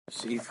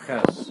Seif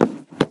Ches.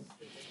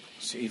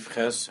 Seif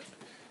Ches.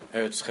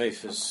 Eretz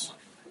Chayfetz.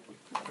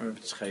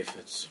 Eretz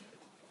Chayfetz.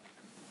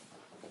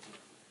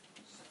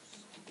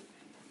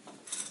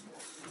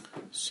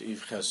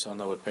 Seif Ches. I don't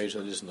know what page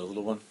that is in the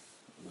little one.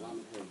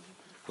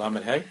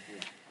 Lamed Hey.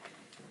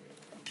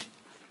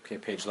 Okay,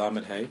 page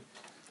Lamed Hey.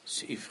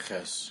 Seif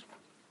Ches.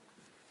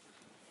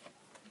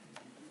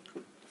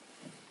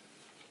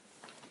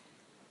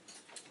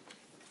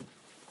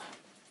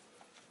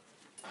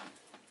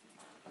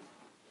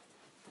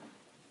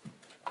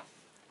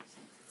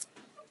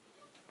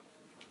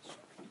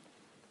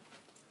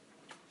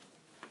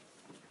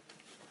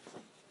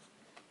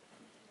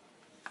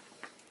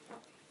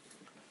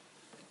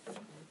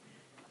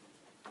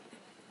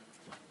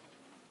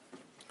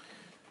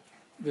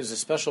 There's a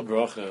special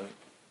bracha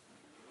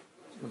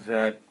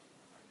that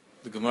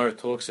the Gemara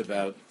talks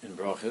about in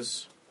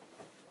brachas.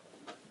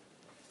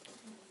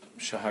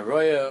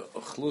 Shaharaya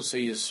Uchlusa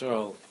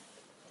Yisrael,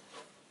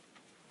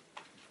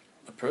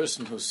 a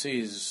person who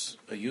sees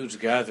a huge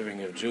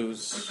gathering of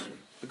Jews.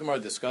 The Gemara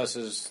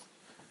discusses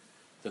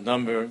the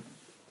number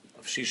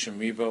of Shishim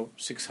Ribo,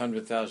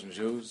 600,000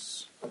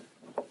 Jews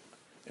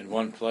in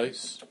one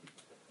place.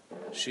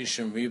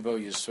 Shishim Ribo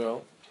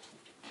Yisrael.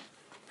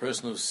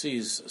 Person who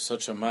sees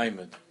such a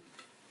maimed,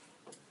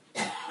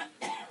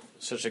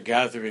 such a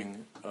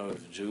gathering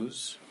of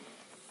Jews,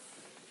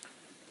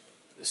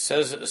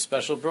 says a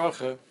special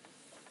bracha,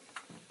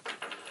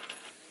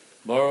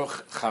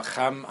 Baruch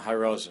Chacham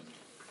Harazim.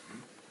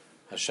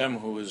 Hashem,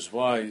 who is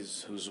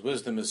wise, whose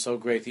wisdom is so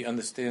great, he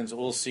understands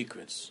all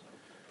secrets.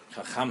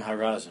 Chacham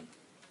Harazim.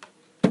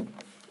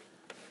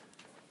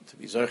 To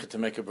be Zoche to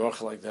make a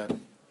bracha like that,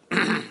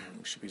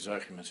 we should be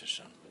Zoche Mitzvah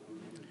Hashem.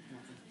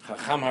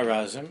 Chacham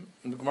Harazim,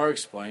 and the Gemara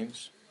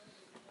explains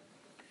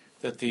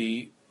that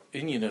the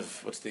inyan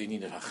of, what's the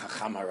inyan of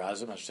Chacham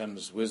Harazim,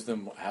 Hashem's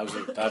wisdom, how is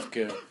it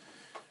davke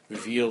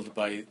revealed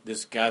by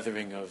this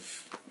gathering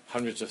of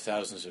hundreds of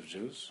thousands of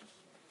Jews?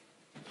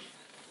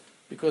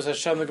 Because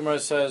Hashem, the Gemara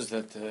says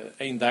that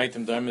Ein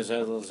Daitim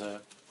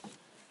Darmizel,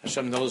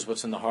 Hashem knows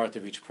what's in the heart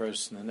of each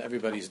person, and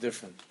everybody's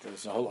different.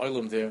 There's a whole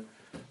olam there,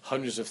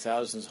 hundreds of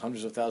thousands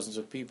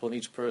of people, and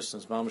each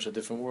person is mamash a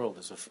different world,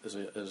 is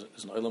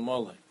an olam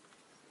oleh.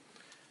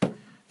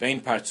 Vein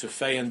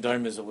Partzufei and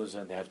Darmizel,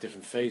 and they have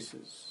different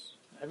faces.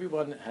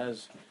 Everyone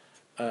has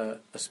a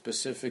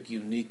specific,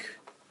 unique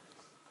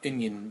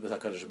inyan with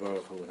HaKadosh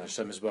Baruch Hu, and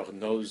Hashem Baruch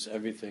knows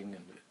everything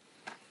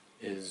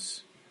and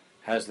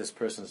has this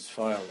person's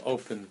file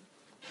open.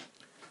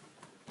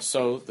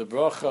 So the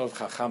bracha of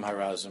Chacham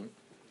Harazim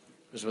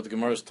is what the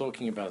Gemara is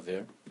talking about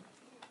there.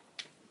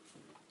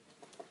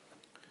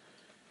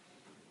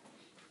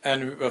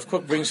 And Rav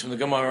Kook brings from the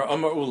Gemara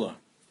Amar Ula.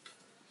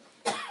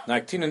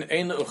 Naktinen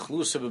ein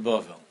uchlusa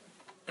bebavel.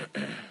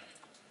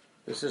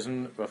 This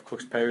isn't Rav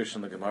Kook's parish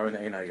in the Gemara in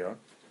Ein Hayar.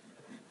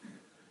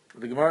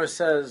 The Gemara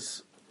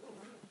says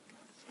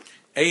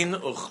ein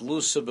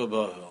uchlusa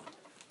bebavel,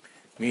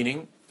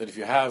 meaning that if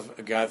you have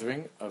a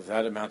gathering of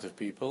that amount of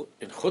people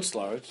in Chutz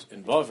La'aretz,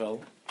 in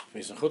Bavel,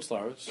 means in Chutz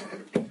La'aretz,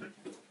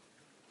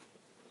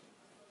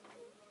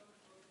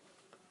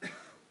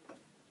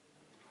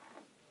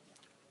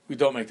 we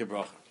don't make the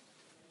bracha.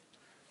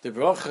 The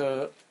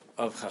bracha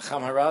of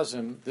Chacham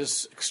Harazim,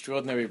 this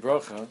extraordinary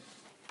bracha,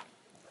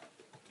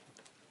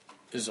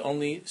 is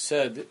only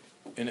said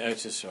in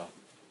Eretz Yisrael.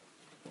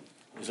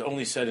 Is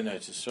only said in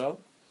Eretz Yisrael,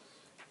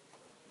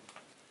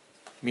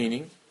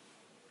 meaning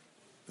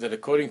that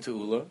according to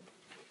Ula,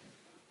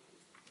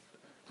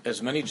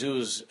 as many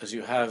Jews as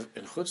you have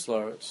in Chutz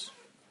La'aretz,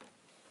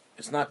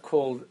 it's not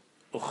called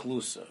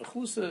Uchlusa.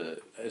 Uchlusa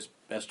is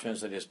best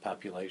translated as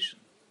population,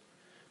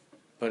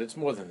 but it's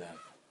more than that.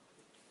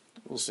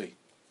 We'll see.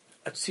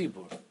 A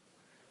tzibur.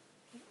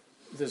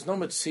 There's no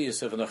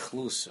metzias of an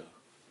achlusa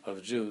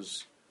of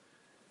Jews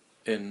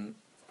in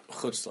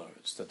Chutz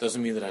La'aretz. That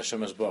doesn't mean that Hashem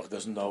Baruch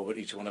doesn't know what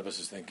each one of us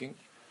is thinking,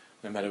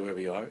 no matter where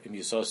we are. In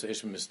Yisos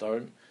Ishim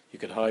Mistarim, you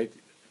can hide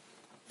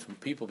from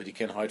people, but you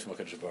can't hide from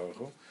HaKadosh Baruch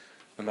Hu,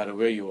 no matter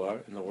where you are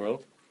in the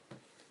world.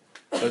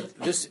 But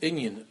this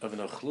inyan of an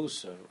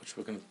achlusa, which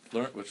we're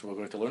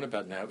going to learn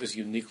about now, is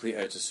uniquely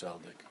Eretz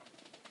Yisraelic.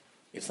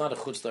 It's not a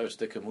Chutz La'aretz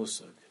dika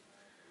musag.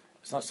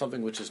 It's not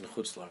something which is in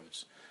Chutz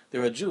La'aretz.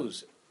 There are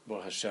Jews,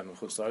 Baruch Hashem, in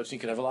Chutz La'aretz. You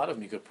can have a lot of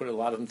them. You could put a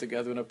lot of them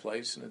together in a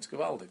place, and it's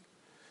gewaldig.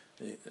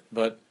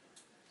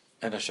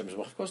 And Hashem,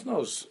 of course,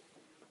 knows.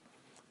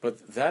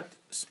 But that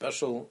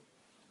special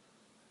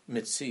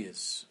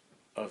mitzias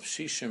of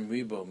Shishim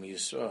Ribo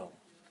Yisrael,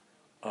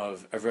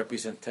 of a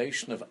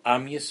representation of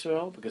Am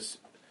Yisrael, because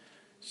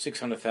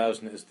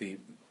 600,000 is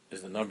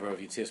the number of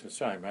Yitzias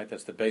Mitzrayim, right?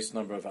 That's the base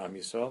number of Am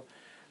Yisrael.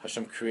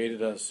 Hashem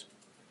created us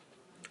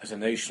as a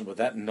nation with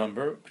that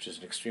number, which is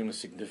an extremely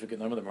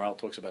significant number. The Maharal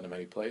talks about it in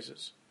many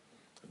places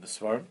in the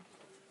Svarim.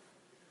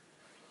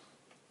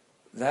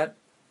 That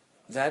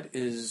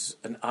is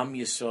an Am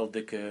Yisrael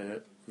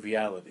dika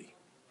reality.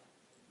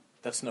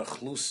 That's an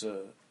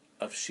achlusa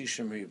of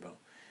Shishim Ribo.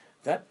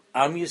 That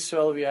Am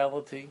Yisrael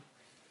reality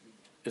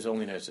is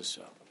only in Eretz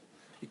Yisrael.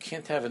 You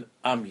can't have an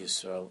Am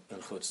Yisrael in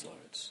Chutz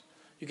La'aretz.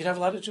 You can have a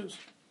lot of Jews.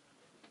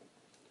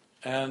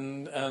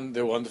 and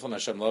they're wonderful, and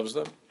Hashem loves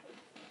them.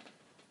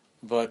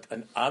 But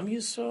an Am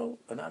Yisrael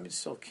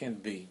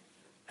can't be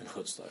in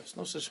Chutz La'aretz.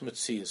 No such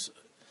Metzias.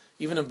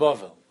 Even in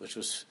Bavel, which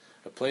was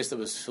a place that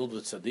was filled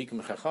with tzaddikim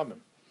and chachamim.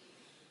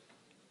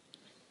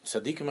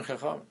 Tzaddikim and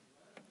chachamim.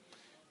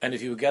 And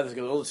if you gather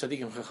together all the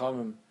tzaddikim and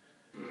chachamim,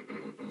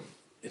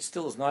 it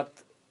still is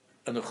not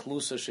an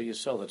Echlusa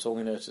Sheyisrael. That's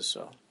only in Eretz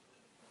Yisrael.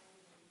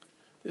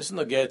 This is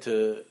not get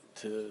to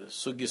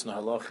Sugis and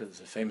Halachas,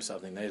 the famous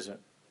Avnei Nezer.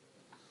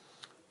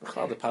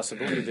 The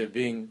possibility of there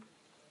being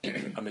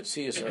a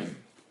Metzias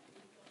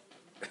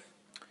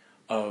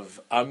of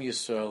Am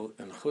Yisrael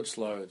and Chutz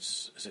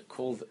La'aretz, is it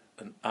called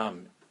an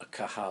Am, a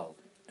Kahal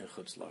in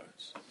Chutz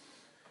La'aretz?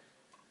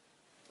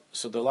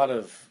 So there are a lot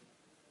of,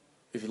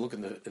 if you look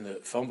in the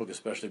phone book,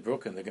 especially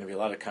Brooklyn, there are going to be a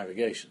lot of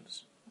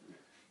congregations.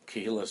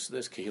 Kehilas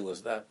this,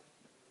 Kehilas that.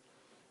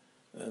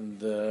 And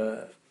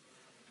there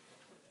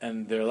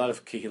are a lot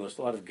of Kehilas,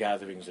 a lot of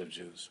gatherings of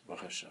Jews,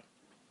 Baruch Hashem.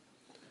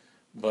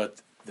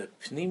 But the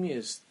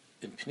Pnimius,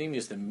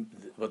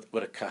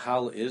 what a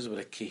Kahal is, what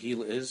a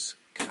Kehil is,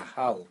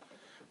 Kahal,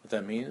 what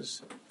that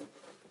means,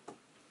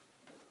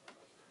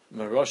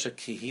 Marosha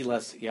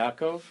Kehilas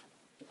Yaakov,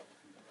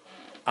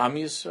 Am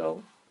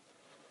Yisrael,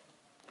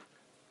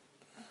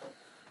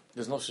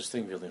 there's no such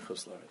thing really in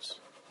Chutz La'aretz.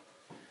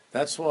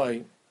 That's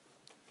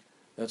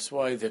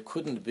why there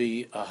couldn't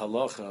be a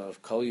halacha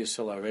of Kol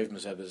Yisrael Arev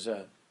Mezeh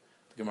B'zeh.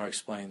 The Gemara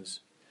explains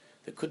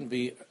there couldn't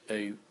be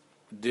a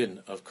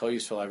din of Kol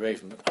Yisrael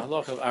Arev, a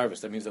halacha of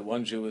Arvis. That means that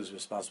one Jew is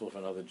responsible for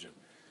another Jew.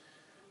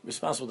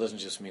 Responsible doesn't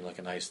just mean like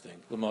a nice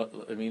thing.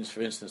 It means,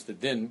 for instance, the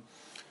din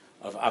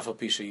of Afal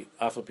Pisha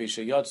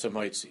Yotza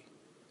Moitzi.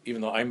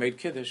 Even though I made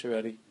Kiddush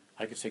already,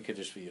 I could say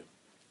Kiddush for you.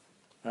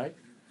 Right?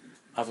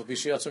 Afal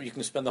Pisha Yotza, you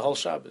can spend the whole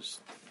Shabbos.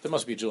 There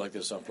must be a Jew like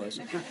this someplace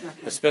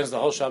that spends the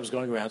whole Shabbos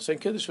going around saying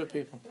Kiddush for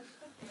people.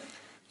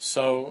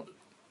 So,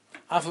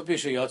 Afal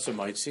Pisha Yotza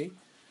Moitzi,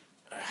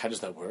 how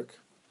does that work?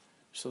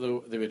 So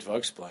the Ritva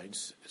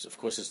explains,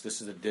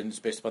 this is the din, it's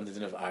based upon the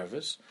din of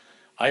Arvis.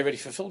 I already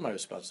fulfilled my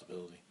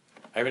responsibility.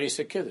 I already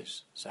said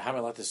Kiddush. So how am I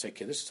allowed to say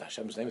Kiddush? It's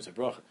Hashem's name, it's a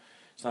bracha.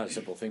 It's not a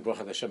simple thing,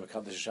 bracha Hashem,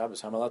 Mekadosh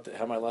Shabbos. How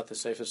am I allowed to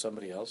say for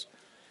somebody else?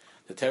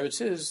 The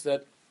teretz is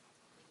that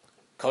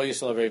Kol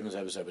Yisrael Arev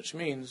Mezeh B'zeh, which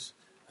means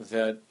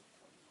that,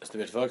 as the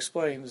Ritva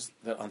explains,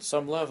 that on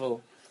some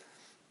level,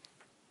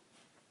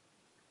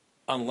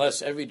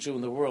 unless every Jew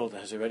in the world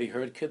has already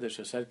heard Kiddush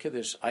or said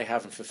Kiddush, I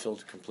haven't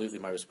fulfilled completely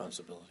my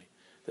responsibility.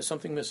 There's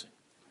something missing.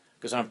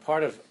 Because I'm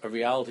part of a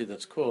reality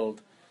that's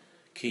called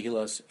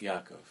Kehilas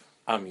Yaakov,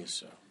 Am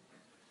Yisrael.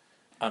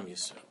 Am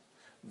Yisrael.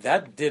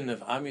 That din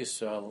of Am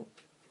Yisrael,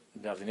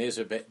 the Avnei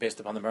Nezer, based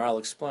upon the Maral,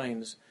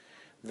 explains,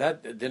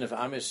 that din of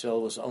Am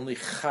Yisrael was only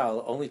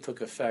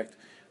took effect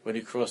when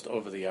he crossed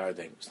over the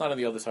Yarden. It's not on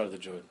the other side of the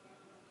Jordan.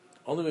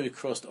 Only when he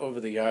crossed over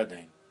the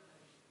Yarden.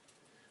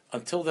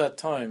 Until that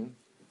time,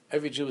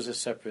 every Jew is a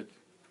separate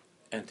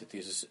entity,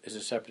 is a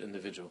separate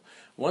individual.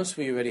 Once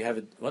we already have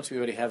a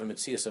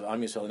Metzias of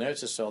Am Yisrael and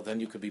Eretz Yisrael,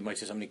 then you could be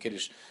Mitzvah Amni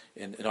Kiddush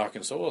in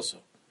Arkansas also.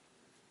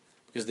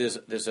 Because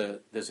there's a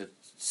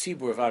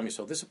tzibur of Am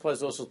Yisrael. This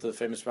applies also to the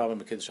famous Rambam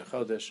of Kiddush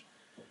HaChodesh.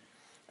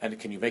 And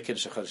can you make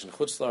Kiddush HaChodesh in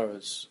Chutz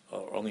La'aretz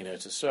or only in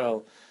Eretz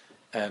Yisrael?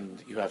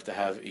 And you have to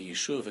have a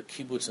yishuv, a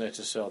kibbutz in Eretz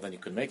Yisrael, then you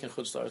can make in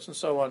Chutz La'aretz, and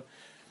so on.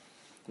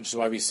 Which is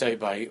why we say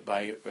by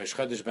Rosh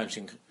Chodesh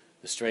benching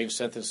the strange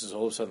sentences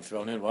all of a sudden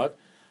thrown in, what?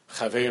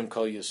 Chaveim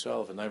Kol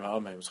Yisrael, v'nayim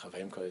ha'omem is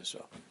Chaveim Kol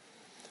Yisrael.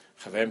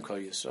 Chaveim Kol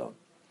Yisrael.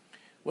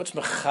 What's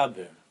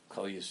Mechaber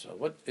Kol Yisrael?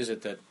 What is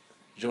it that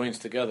joins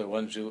together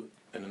one Jew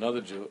and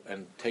another Jew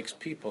and takes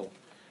people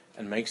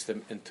and makes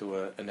them into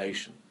a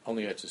nation?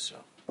 Only Eretz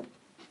Yisrael.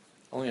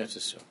 Only Eretz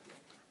Yisrael.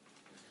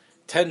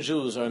 10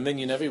 Jews are a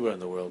minion everywhere in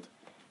the world.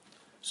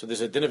 So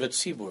there's a din of a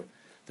tzibur.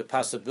 The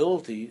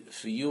possibility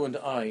for you and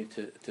I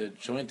to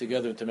join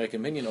together and to make a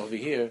minion over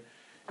here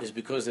is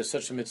because there's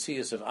such a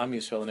mitzias of Am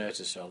Yisrael and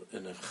Eretz Yisrael.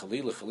 In a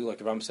Chalil, like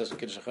the Rambam says in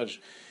Kiddush HaChodesh,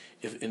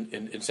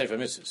 in Sefer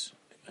Mitzvahs,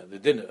 the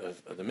din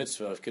of the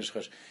mitzvah of Kiddush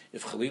HaChodesh,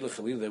 if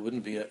Chalil, there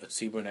wouldn't be a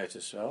tzibur in Eretz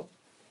Yisrael,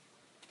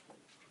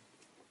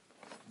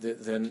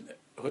 then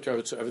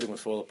everything would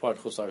fall apart,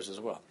 Chutz La'aretz as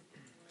well.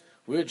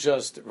 We're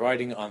just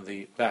riding on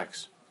the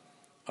backs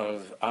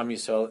of Am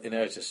Yisrael in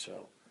Eretz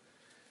Yisrael.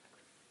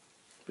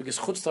 Because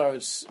Chutz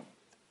La'aretz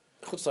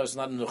is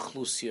not an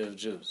echlusia of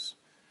Jews.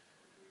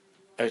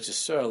 Eretz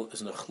Yisrael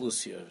is an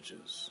echlusia of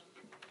Jews.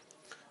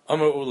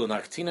 Amar Ula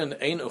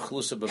Naktinan ein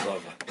echlusa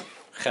b'Bavel.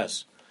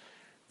 Ches.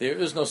 There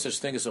is no such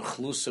thing as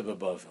echlusa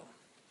b'Bavel.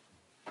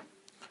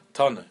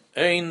 Tana.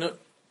 Ein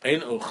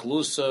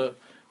echlusa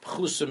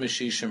b'chusa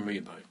mishishim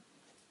ribai.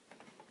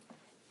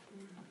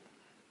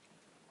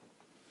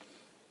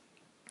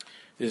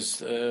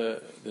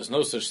 There's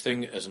no such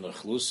thing as an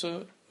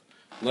echlusa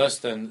less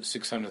than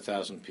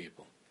 600,000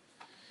 people.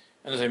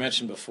 And as I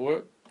mentioned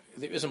before,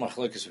 there is a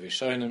machlekes of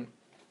Rishonim,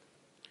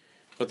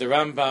 but the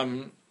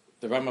Rambam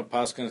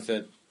paskins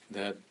that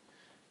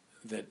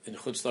in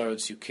Chutz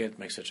La'aretz you can't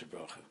make such a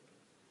bracha.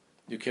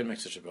 You can't make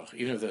such a bracha.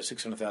 Even if there are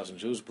 600,000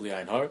 Jews, B'li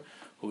Ayin Har,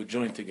 who would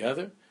join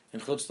together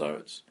in Chutz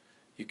La'aretz,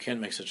 you can't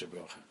make such a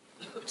bracha.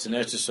 It's an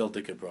Eretz Yisrael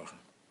Dika Bracha.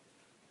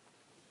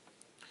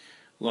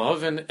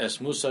 Lahavin es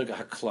musag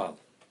haklal.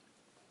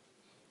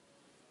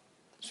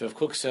 So if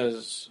Kook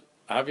says,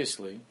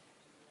 obviously,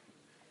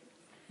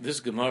 this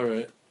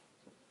Gemara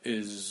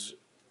is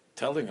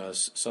telling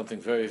us something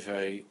very,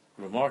 very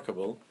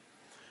remarkable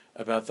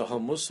about the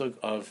whole musag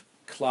of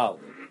klal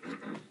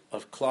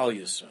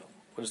Yisrael.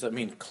 What does that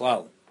mean,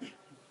 klal?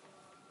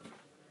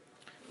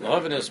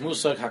 Lahavin es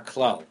musag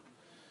haklal.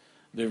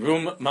 The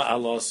room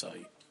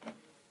ma'alosai.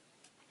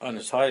 On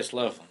its highest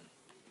level,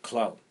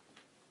 klal.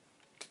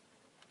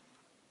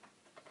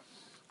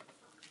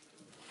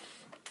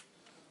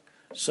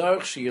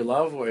 Sarch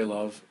sheyilav or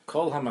elav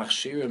kol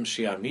hamachshirim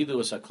she'amidu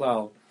es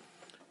haklal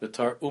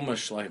v'tar umma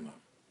shleima.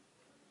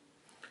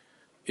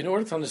 In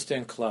order to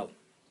understand klal,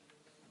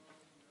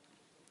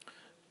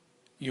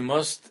 you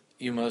must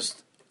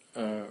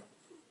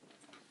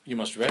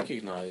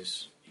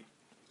recognize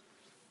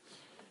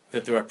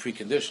that there are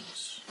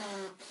preconditions.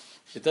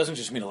 It doesn't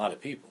just mean a lot of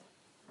people.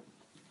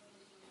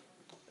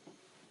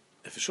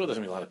 It for sure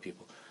doesn't mean a lot of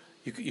people.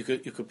 You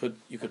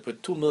could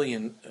put 2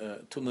 million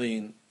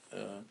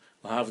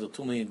lahavdil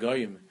 2 million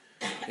goyim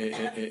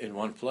in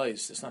one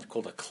place. It's not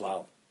called a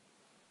klal.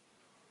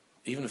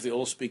 Even if they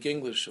all speak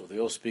English or they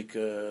all speak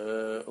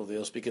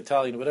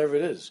Italian, whatever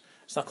it is,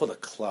 it's not called a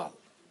klal.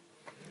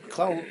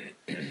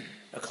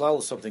 A klal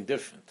is something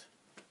different.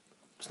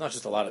 It's not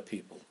just a lot of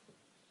people.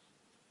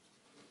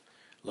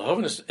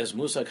 Lahavin as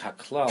musag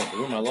haklal, the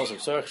room halos of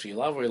sarach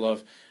sheyilav or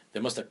elav,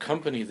 they must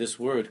accompany this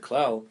word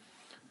klal.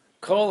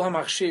 Kol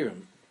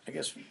hamachshirim, I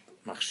guess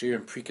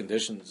machshirim,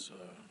 preconditions,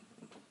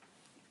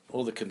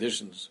 all the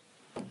conditions.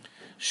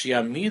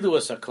 Shiamidu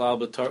as a klal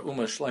b'tar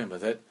umma shleima,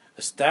 that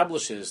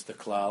establishes the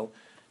klal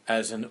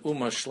as an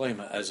umma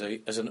shleima, as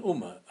an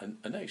umma,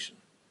 a nation.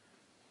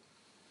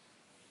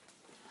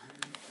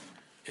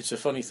 It's a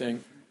funny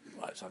thing.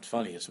 Well, it's not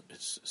funny.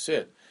 It's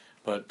sad,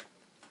 but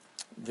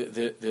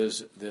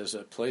there's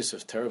a place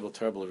of terrible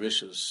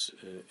rishus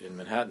in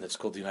Manhattan that's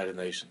called the United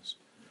Nations.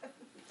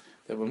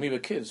 That when we were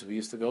kids, we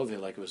used to go there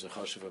like it was a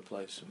chashuva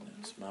place.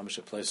 It's mamish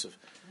a place of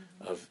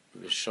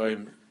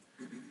rishoyim,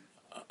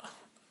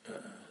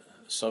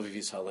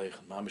 sovivis halech,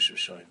 mamish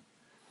rishoyim,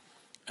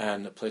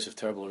 and a place of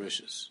terrible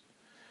rishus,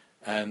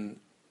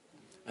 and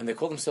they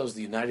call themselves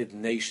the United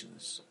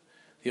Nations.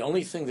 The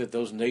only thing that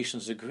those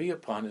nations agree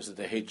upon is that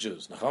they hate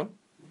Jews. Nachon?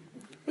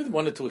 With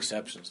one or two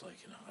exceptions, like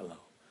I don't know,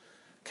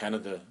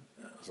 Canada,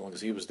 as long as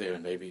he was there,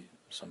 and maybe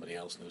somebody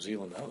else, New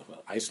Zealand, I don't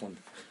know, Iceland.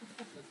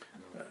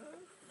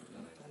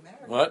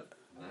 What?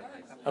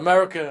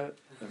 America.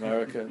 For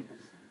now.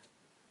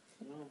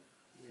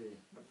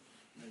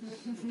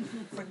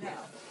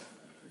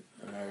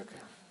 America.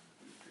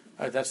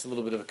 All right, that's a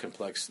little bit of a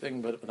complex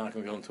thing, but we're not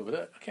going to go into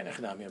it. I can't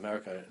economic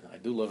America. I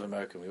do love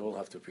America. We all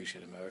have to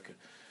appreciate America.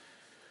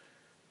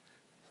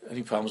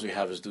 Any problems we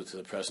have is due to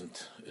the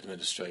present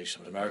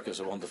administration. But America is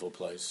a wonderful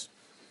place.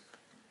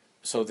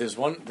 So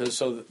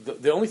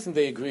the only thing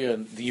they agree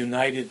on, the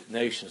United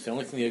Nations, the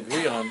only thing they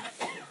agree on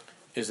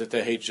is that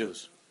they hate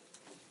Jews.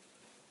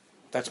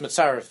 That's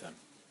mitzaref them.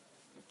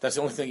 That's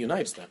the only thing that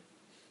unites them.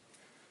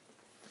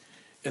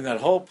 In that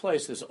whole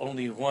place, there's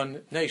only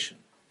one nation.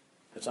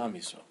 That's Am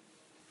Yisrael.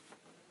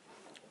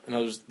 In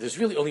other words, there's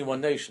really only one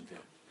nation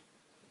there.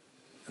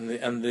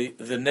 And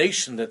the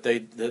nation that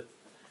the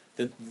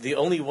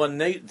only one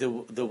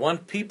the one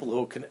people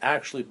who can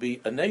actually be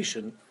a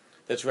nation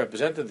that's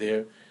represented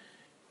there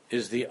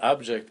is the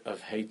object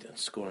of hate and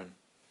scorn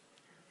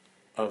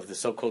of the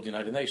so-called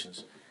United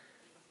Nations.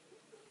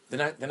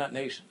 They're not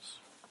nations.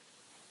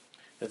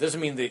 That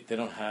doesn't mean they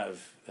don't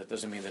have. That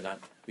doesn't mean they're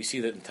not. We see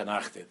that in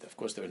Tanakh. That of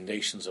course there are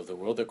nations of the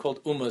world. They're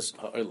called Ummas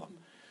Ha'olam.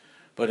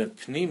 But in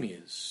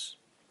Pnimius,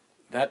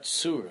 that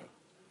surah,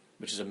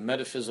 which is a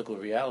metaphysical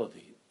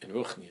reality in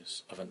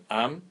Ruchnius of an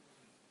Am,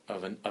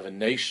 of a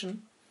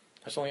nation,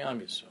 that's only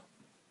Am Yisrael.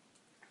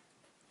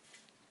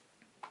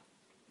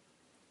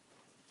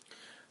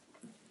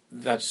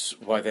 That's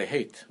why they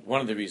hate.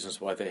 One of the reasons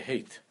why they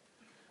hate,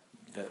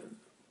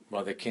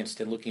 why they can't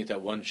stand looking at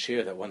that one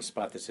chair, that one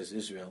spot that says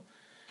Israel,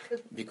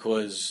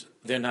 because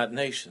they're not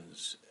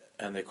nations,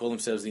 and they call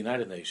themselves the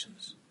United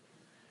Nations.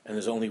 And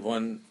there's only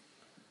one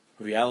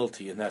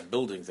reality in that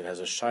building that has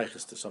a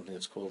shaykhis to something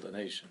that's called a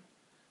nation.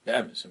 The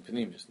Emes and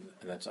Penimis,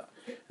 and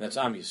that's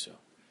Am Yisrael.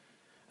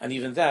 And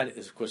even that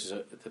is, of course,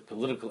 the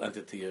political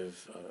entity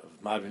of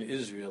modern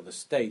Israel. The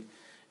state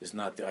is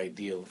not the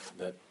ideal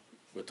that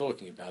we're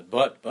talking about.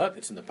 But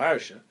it's in the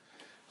parasha,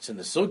 it's in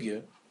the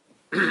sugya.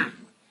 We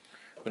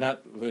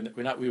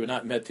were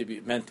not meant to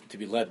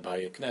be led by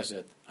a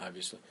Knesset,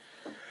 obviously.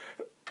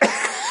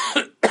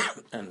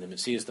 And the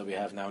Messias that we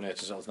have now in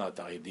Eretz Yisrael is not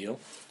the ideal.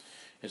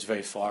 It's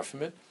very far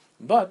from it.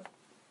 But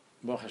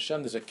Baruch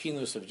Hashem, there's a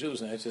kinus of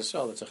Jews in Eretz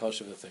Yisrael. That's a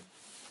chashuv thing.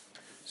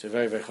 It's a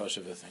very, very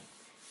chashuv thing.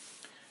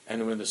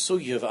 And we're in the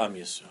sugya of Am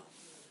Yisrael,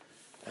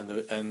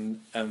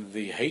 and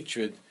the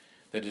hatred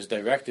that is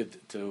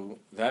directed to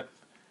that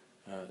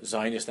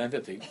Zionist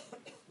entity.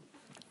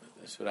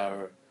 That's what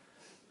our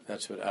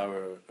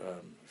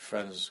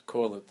friends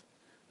call it,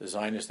 the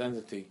Zionist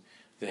entity.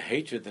 the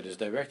hatred that is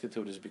directed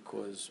to it is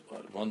because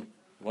one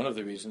of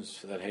the reasons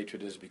for that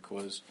hatred is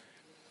because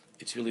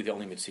it's really the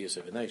only Metzias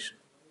of a nation,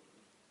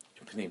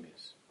 in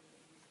Pneumius.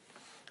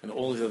 And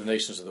all of the other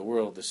nations of the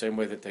world, the same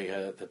way that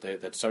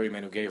that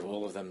Sarimenu gave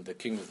all of them, the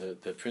king of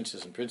the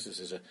princes and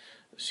princesses,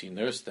 she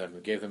nursed them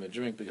and gave them a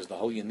drink, because the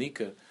whole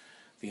Yanika,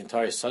 the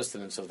entire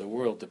sustenance of the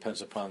world,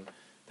 depends upon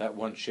that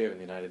one share in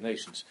the United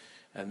Nations.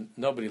 And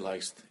nobody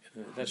likes,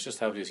 that's just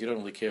how it is. You don't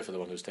really care for the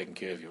one who's taking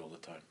care of you all the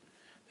time.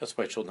 That's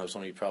why children have so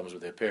many problems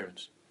with their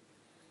parents.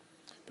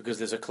 Because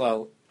there's a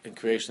klal in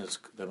creation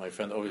that my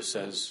friend always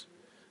says,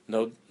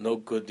 no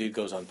good deed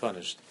goes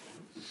unpunished.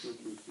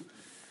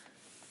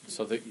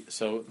 So the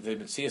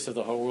Metzias of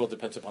the whole world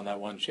depends upon that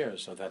one share.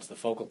 So that's the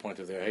focal point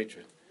of their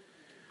hatred.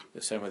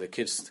 The same way the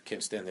kids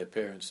can't stand their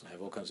parents and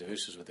have all kinds of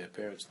issues with their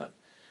parents. Not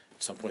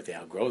at some point they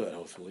outgrow that,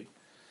 hopefully,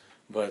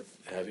 but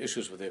have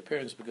issues with their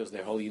parents because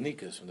they're whole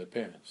uniqueness from their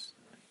parents.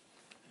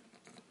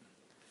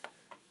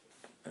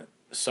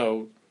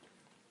 So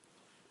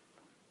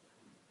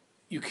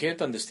you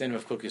can't understand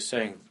what Kook is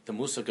saying, the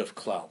musag of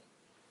klal.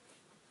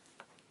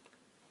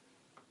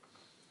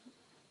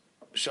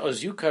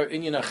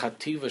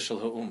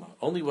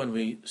 Only when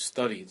we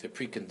study the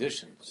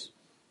preconditions,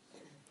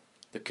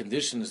 the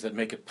conditions that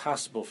make it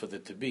possible for there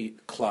to be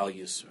Klal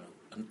Yisrael,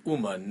 an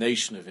Ummah, a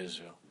nation of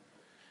Israel,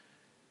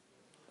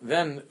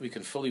 then we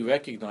can fully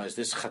recognize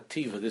this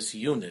chativa, this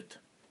unit.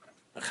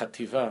 A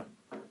chativa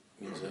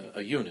means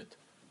a unit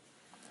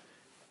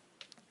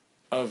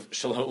of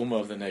Shel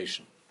HaUmmah, of the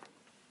nation.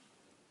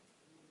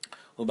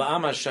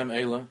 U'ba'am Hashem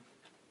Eila,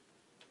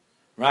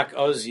 Rak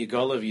Oz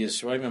Yigolav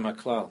Yisrael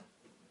Maklal.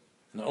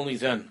 And only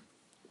then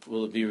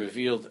will it be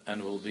revealed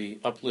and will be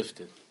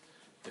uplifted.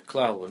 The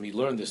klal, when we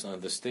learn this and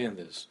understand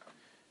this,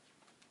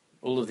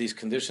 all of these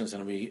conditions,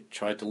 and we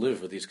try to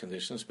live with these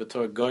conditions, but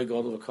to a goy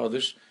gadol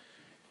v'kadosh,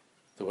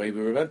 the way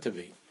we were meant to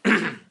be.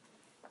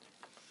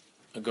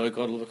 A goy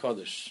gadol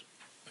v'kadosh,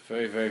 a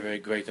very, very, very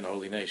great and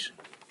holy nation.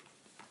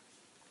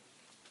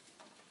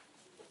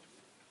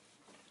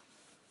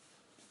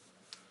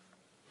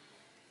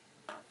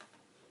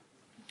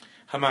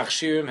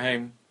 Hamachshirim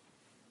heim.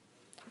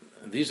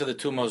 These are the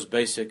two most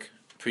basic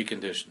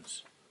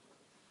preconditions.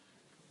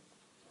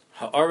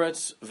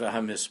 Ha'aretz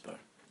v'hamispar.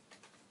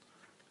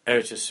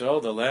 Eretz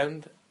Yisrael, the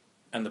land,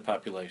 and the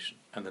population,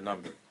 and the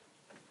number.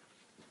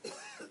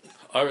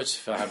 Ha'aretz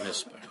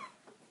v'hamispar.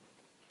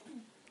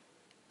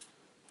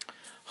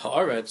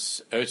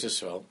 Ha'aretz, Eretz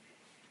Yisrael,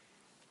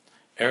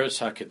 Eretz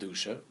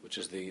HaKedusha, which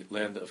is the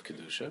land of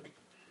Kedusha,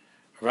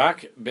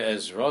 Rak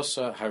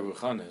be'ezrosa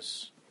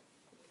haruchanis,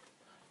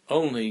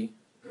 only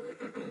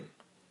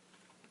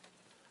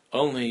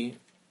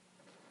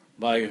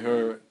by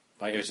her,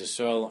 by Eretz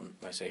Yisrael, when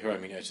I say her, I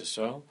mean Eretz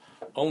Yisrael,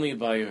 only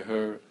by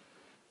her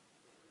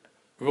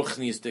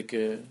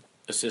ruchnistic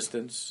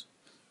assistance.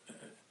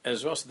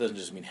 Ezrosa doesn't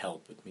just mean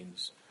help, it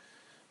means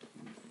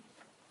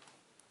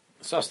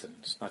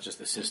sustenance, not just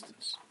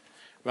assistance.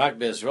 Rak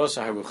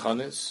be'ezrosa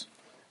haruchanis,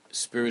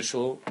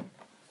 spiritual,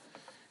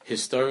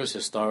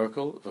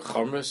 historical,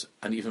 v'chomris,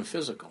 and even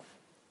physical.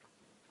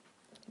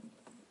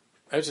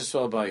 Eretz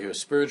Yisrael by her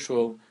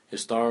spiritual,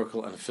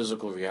 historical, and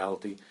physical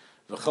reality.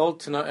 V'chol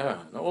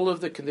t'na'eh, and all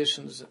of the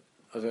conditions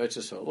of Eretz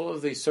Yisrael, all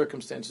of the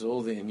circumstances,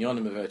 all the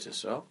inyonim of Eretz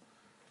Yisrael.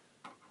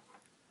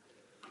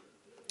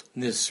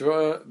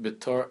 Nisra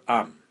b'tor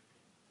am.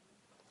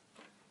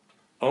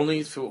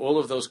 Only through all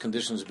of those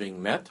conditions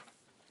being met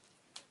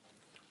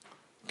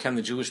can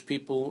the Jewish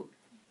people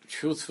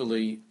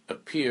truthfully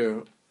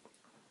appear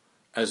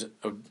as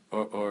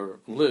or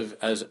live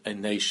as a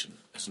nation,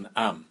 as an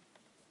am.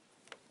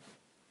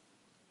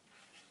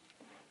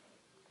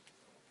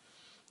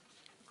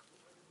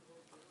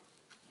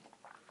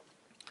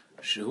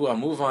 Shehu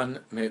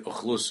amuvan me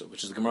uchlusa,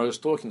 which is the Gemara is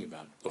talking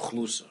about,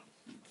 uchlusa.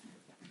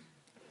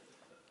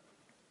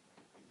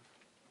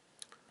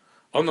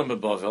 Onam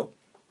beBavel.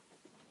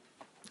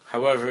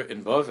 However,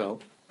 in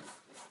Bavel,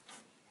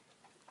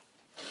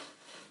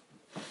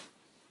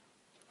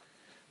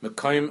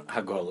 Mekayim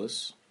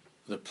Hagolus,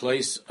 the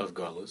place of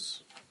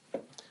Golus.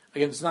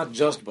 Again, it's not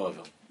just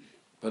Bavel,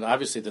 but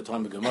obviously at the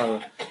time of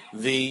Gemara,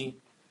 the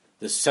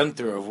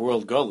center of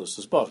world Golus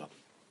is Bavel.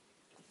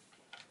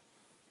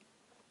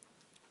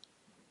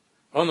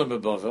 Onam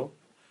beBavel,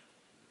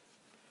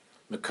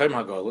 Mekayim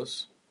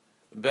Hagolus,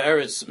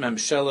 Be'eretz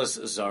Memshelas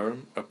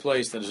Zarim, a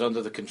place that is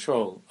under the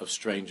control of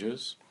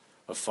strangers,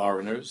 of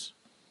foreigners.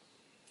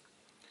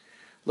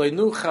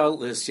 Leinuchal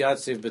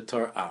l'hisyatziv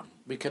b'tor am.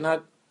 We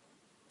cannot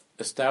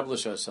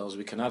establish ourselves,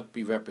 we cannot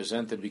be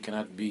represented, we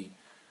cannot be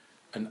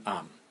an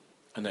am,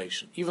 a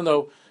nation. Even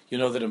though you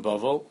know that in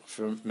Bavel,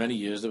 for many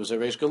years, there was a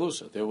Reish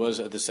Galusa. There was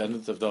a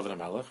descendant of David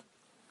HaMelech.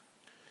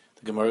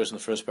 The Gemara is in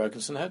the first parak in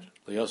Sanhedrin.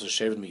 Le'yosef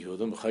Shevet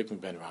miYehuda, M'chayk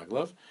ben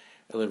Raglav,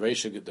 the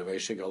Reish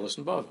Galus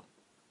in Bavel.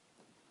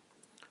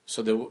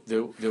 So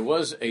there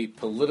was a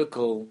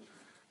political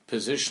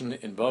position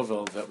in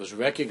Bavel that was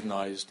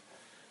recognized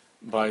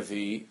by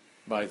the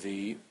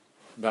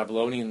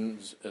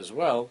Babylonians as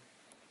well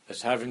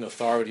as having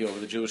authority over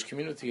the Jewish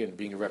community and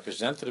being a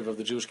representative of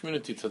the Jewish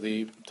community to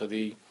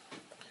the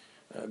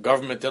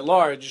government at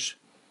large.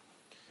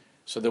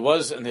 So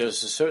there's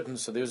a certain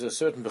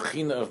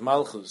bechina of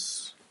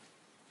malchus.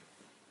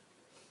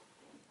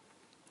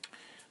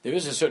 There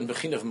is a certain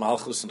bechina of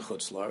malchus in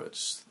Chutz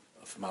La'aretz,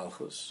 of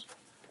malchus,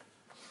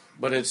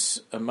 but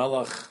it's a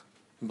malach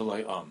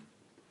b'lai am.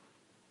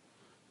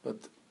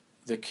 But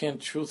there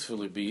can't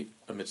truthfully be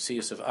a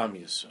metzias of Am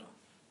Yisrael,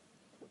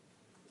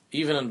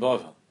 even in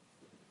Bavel.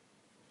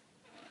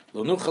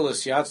 Lo nuchal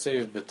es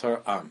yatzev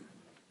b'tar am.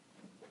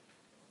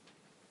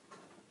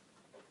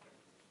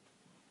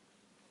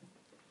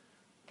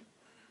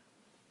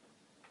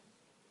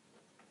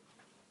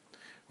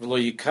 V'lo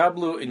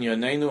yikablu in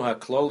yoneinu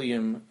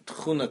hakloliyim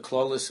tchuna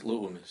klolis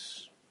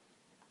lu'umis.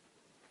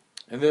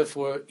 And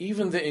therefore,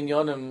 even the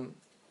inyanim,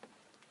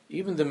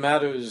 even the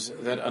matters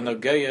that are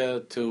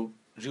nageya to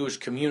Jewish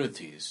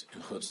communities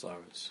in Chutz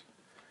La'aretz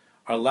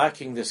are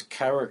lacking this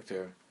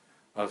character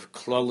of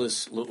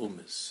klolis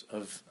lu'umis.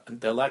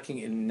 They're lacking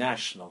in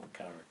national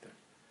character.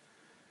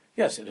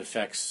 Yes, it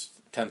affects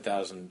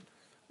 10,000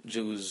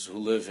 Jews who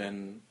live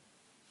in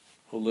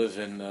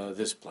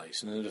this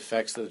place, and it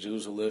affects the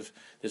Jews who live.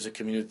 There's a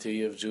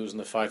community of Jews in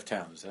the 5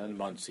 towns, and in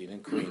Monsey, and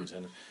in Queens,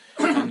 and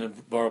in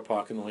Borough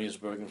Park, and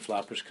Williamsburg, and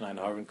Flatbush, Klein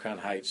Harbor, and Crown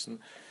Heights, and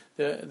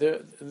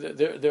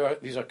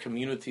these are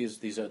communities.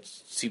 These are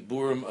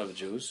tziburim of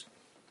Jews.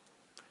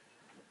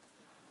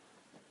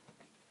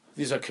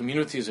 These are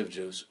communities of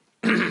Jews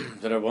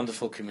that are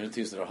wonderful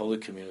communities, that are holy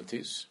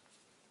communities,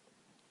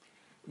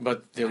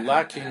 but they're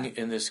lacking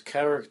in this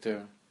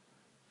character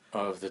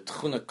of the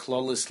tchuna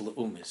klolis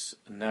leumis,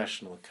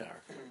 national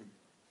character.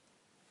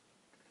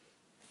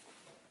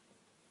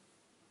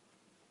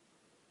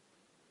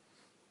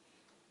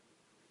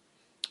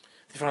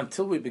 Therefore,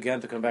 until we began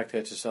to come back to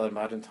Eretz Yisrael in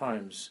modern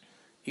times,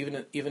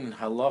 even in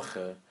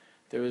halacha,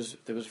 there was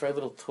very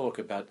little talk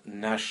about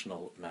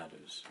national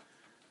matters.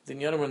 The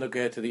inyanim were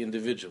nogea to the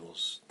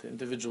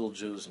individual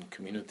Jews and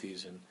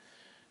communities and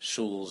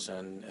shuls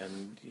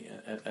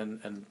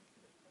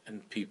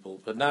and people,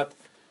 but not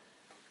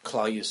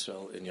Klal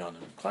Yisrael in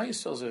Yonim. Klal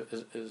Yisrael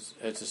is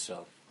Eretz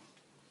Yisrael.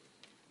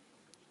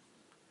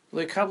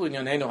 Leikablu in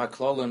Yoneinu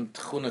haklolim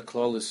tchuna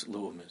klolis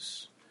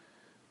lu'umis.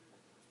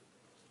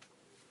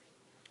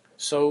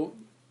 So,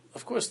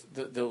 of course,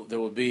 there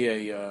will be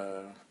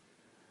a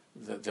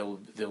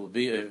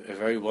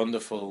very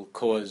wonderful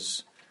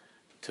cause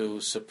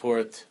to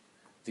support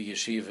the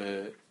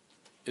yeshiva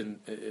in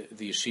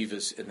the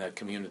yeshivas in that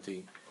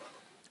community,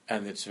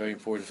 and it's very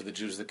important for the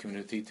Jews of the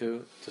community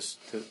to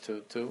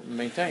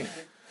maintain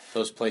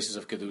those places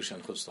of kedusha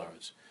and Chutz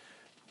La'aretz.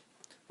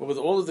 But with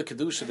all of the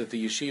kedusha that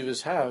the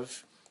yeshivas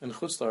have in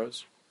Chutz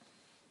La'aretz,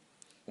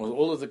 with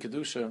all of the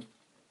kedusha,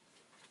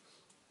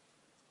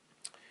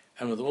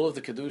 and with all of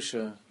the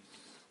kedusha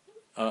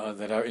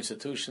that our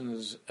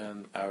institutions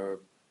and our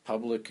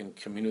public and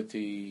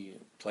community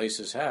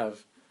places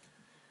have,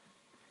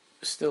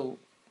 still,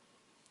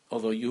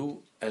 although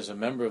you, as a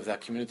member of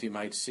that community,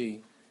 might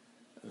see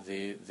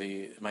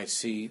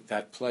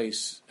that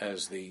place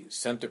as the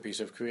centerpiece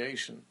of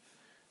creation,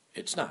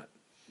 it's not.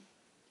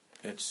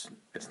 It's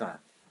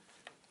not.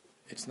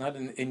 It's not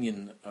an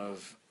inyan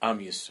of Am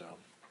Yisrael.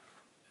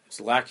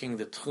 It's lacking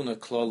the tchuna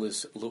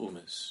klolis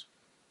lu'umis.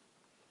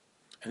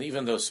 And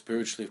even though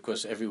spiritually, of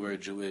course, everywhere a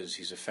Jew is,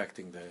 he's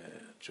affecting the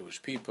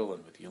Jewish people,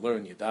 and whether you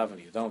learn, you daven,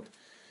 you don't,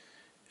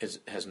 it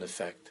has an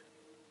effect.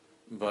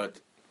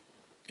 But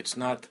it's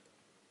not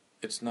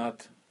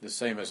the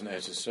same as in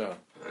Eretz Yisrael.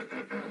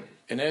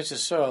 In Eretz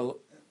Yisrael,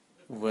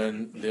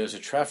 when there's a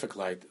traffic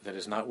light that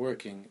is not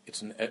working,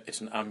 it's an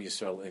Am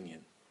Yisrael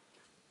inyan.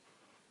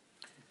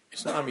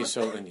 It's an Am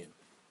Yisrael inyan.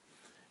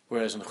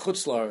 Whereas in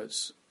Chutz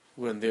La'aretz,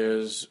 when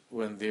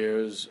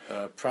there's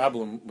a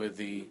problem with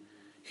the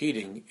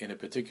heating in a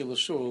particular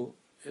shul,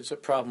 it's a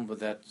problem with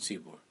that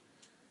tzibur.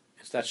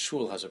 It's that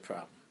shul has a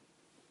problem.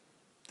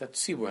 That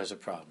tzibur has a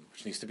problem,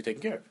 which needs to be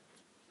taken care of.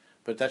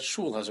 But that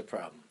shul has a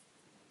problem.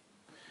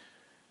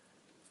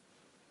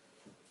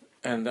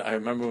 And I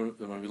remember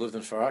when we lived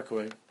in Far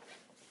Rockaway,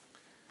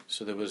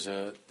 so there was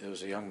a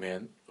young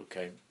man who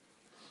came,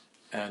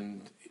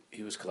 and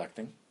he was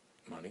collecting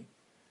money.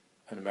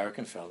 An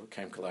American fellow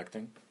came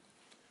collecting,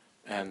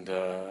 and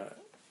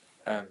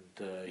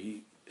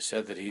he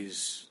said that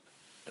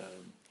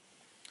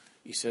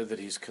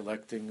he's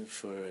collecting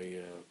for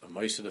a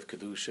Ma'aseh of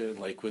Kedusha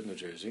in Lakewood, New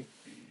Jersey.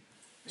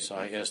 So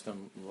I asked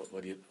him,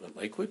 what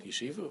Lakewood,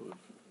 Yeshiva,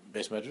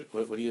 Beis Medrash,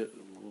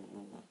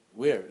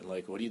 where in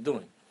Lakewood, what are you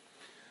doing?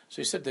 So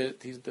he said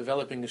that he's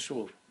developing a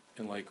shul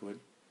in Lakewood,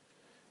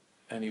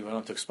 and he went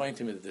on to explain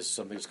to me that this is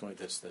something that's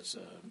going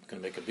to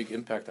make a big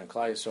impact on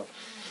Klal Yisrael. So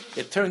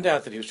it turned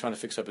out that he was trying to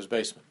fix up his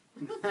basement.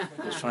 He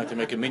was trying to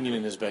make a minyan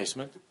in his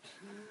basement.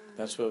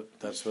 That's what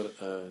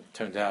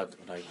turned out.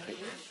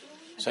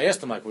 So I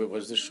asked him, like,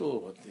 where's the shul?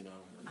 What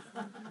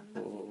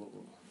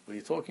are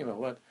you talking about?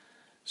 What?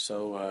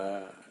 So,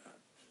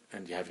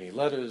 and do you have any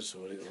letters?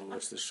 Or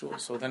what's the shul?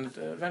 So then it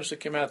eventually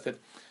came out that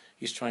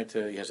he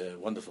has a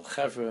wonderful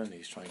chevra, and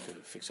he's trying to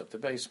fix up the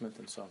basement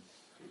and so on.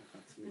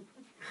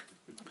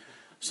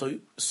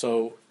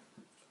 So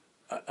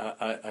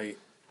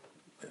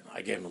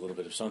I gave him a little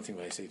bit of something,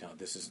 but I said,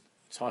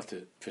 it's hard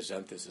to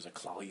present this as a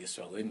Klal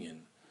Yisrael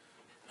Indian.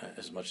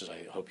 As much as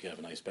I hope you have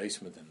a nice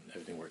basement and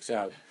everything works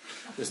out,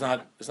 it's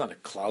not a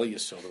Klal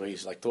Yisrael the way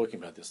he's like talking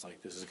about this.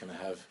 Like this is going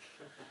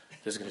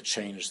to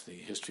change the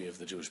history of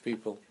the Jewish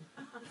people.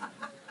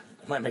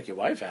 It might make your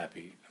wife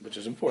happy, which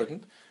is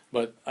important,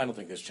 but I don't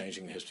think it's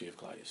changing the history of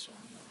Klal Yisrael.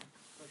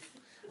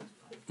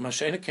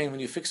 Mashena came when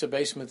you fix a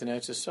basement in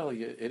Eretz Yisrael.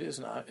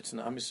 It's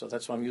an Am Yisrael.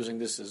 That's why I'm using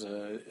this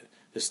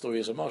this story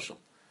as a marshal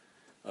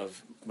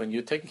of when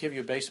you're taking care of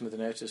your basement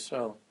in Eretz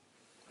Yisrael.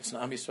 It's an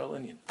Am Yisrael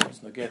Indian. It's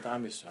Naget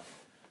Am Yisrael.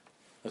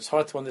 It's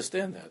hard to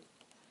understand that.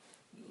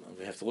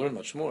 We have to learn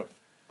much more.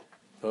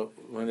 But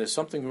when there's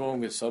something wrong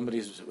with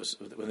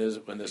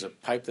when there's a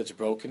pipe that's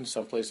broken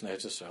someplace in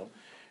Eretz Yisrael,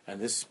 and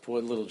this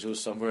poor little Jew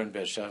somewhere in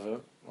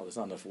Beersheva, well, there's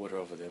not enough water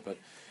over there, but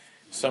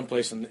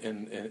someplace in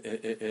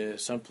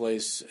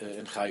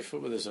Haifa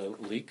where there's a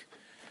leak,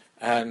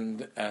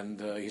 and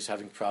he's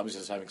having problems,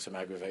 he's having some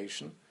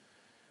aggravation.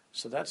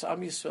 So that's Am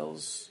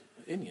Yisrael's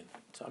Indian.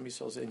 It's Am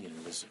Yisrael's Indian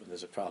when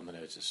there's a problem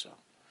in Eretz Yisrael.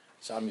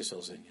 It's Am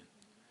Yisrael's Indian.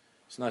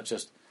 It's not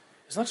just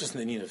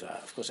an Indian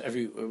of course,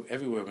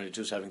 everywhere when a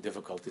Jew's having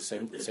difficulties,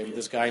 same with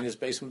this guy in his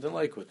basement in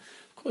Lakewood.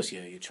 Of course,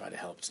 you try to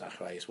help. It's not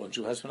right. One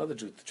Jew has another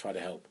Jew to try to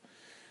help.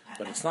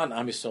 But it's not an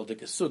Am Yisrael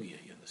dik a sugya,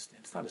 you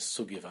understand? It's not a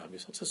sugya of Am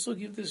Yisrael. It's a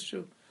sugya of this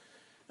Jew.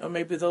 Or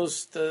maybe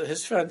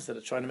his friends that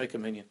are trying to make a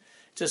minion.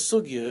 It's a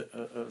sugya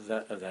of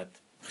that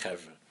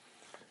chevra.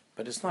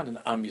 But it's not an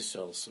Am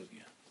Yisrael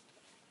sugya.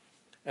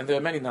 And there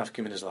are many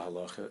nafkiminas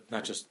lahalacha,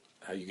 not just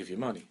how you give your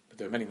money, but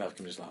there are many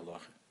nafkiminas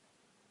lahalacha.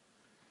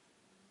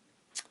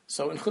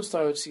 So in Chutz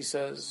La'aretz he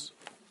says,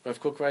 Rav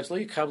Kook writes, Lo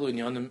yikablu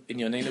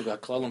inyanenu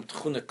v'haklalim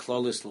tchuna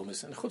klalis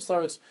lumis. And in Chutz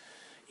La'aretz,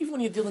 even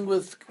when you're dealing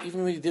with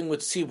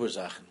tzibur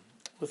zachen,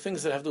 with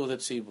things that have to do with the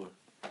tzibur,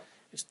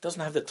 it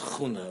doesn't have the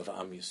tchuna of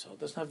Am Yisrael. It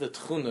doesn't have the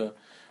tchuna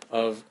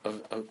of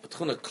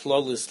tchuna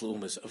klalis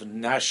lumis, of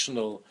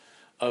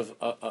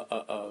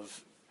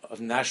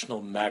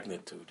national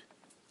magnitude.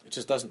 It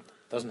just doesn't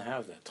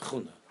have that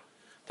tchuna,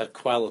 that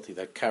quality,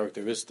 that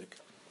characteristic.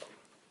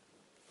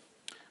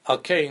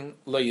 Alkein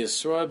lo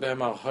yisra behem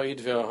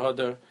ha'hoid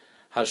ve'ahadar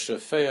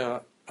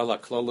ha'shafea ala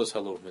klolos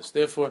halumis.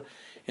 Therefore,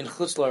 in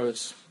Chutz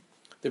La'aretz,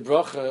 the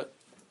bracha,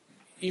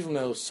 even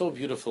though it's so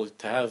beautiful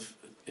to have,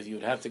 if you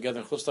would have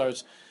together in Chutz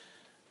La'aretz,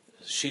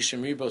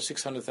 Shishim Ribo,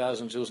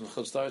 600,000 Jews in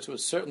Chutz La'aretz, it would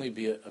certainly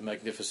be a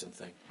magnificent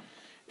thing.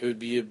 It would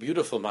be a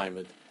beautiful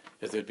maimed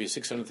if there would be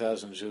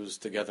 600,000 Jews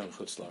together in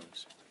Chutz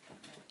La'aretz.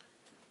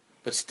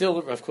 But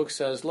still, Rav Kook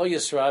says, Lo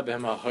yisra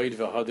behem ha'hoid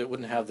ve'ahadar, it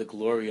wouldn't have the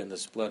glory and the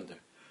splendor.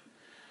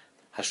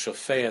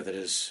 Hashofea, that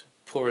is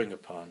pouring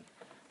upon,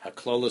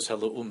 Haklolos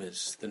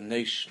halu'umis, the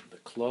nation, the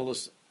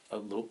Klolos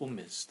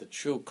halu'umis, the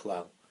true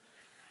klal.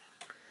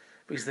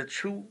 Because the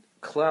true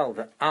klal,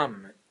 the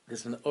Am,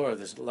 there's an aura,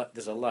 there's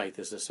a light,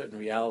 there's a certain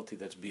reality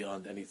that's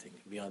beyond anything.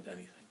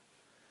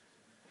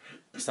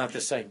 It's not the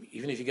same.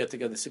 Even if you get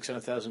together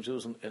 600,000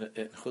 Jews in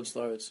Chutz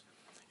La'aretz,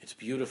 it's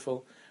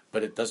beautiful,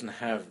 but it doesn't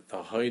have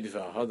the Hoid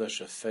v'Ahada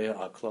Shafea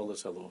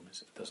Haklolos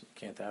halu'umis.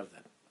 Can't have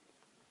that.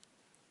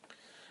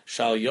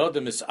 Shal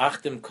Yodim is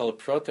Achtim Kol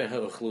Prote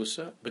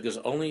Ha'uchlusa, because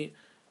only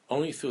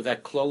through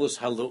that Klolos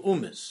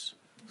Halu'umis,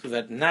 through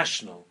that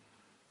national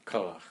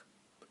Koach,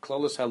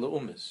 Klolos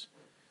Halu'umis,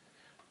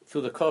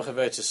 through the Koach of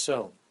Eretz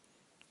Yisrael,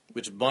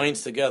 which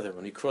binds together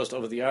when he crossed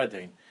over the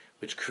Yarden,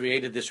 which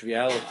created this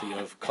reality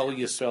of Kol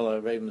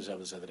Yisrael Ha'arevim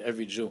Zeh, that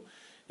every Jew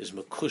is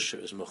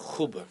Mekusher, is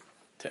Mechuber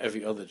to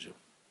every other Jew,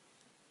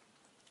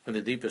 in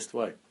the deepest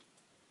way.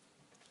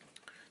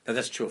 Now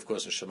that's true, of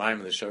course, of Shemaim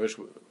and the Shorish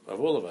of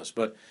all of us,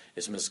 but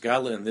it's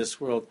Mizgala in this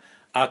world.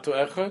 Ato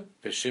Echad,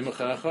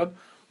 B'Shimcha Echad,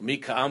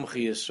 Mika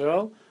Amchi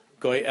Yisrael,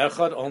 Goy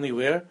Echad, only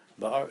where?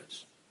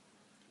 Ba'aretz.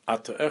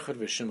 Ato Echad,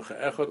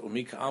 B'Shimcha Echad,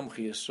 Mika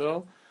Amchi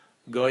Yisrael,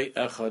 Goy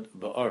Echad,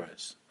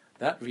 Ba'aretz.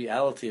 That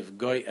reality of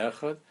Goy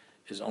Echad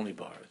is only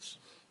Ba'aretz.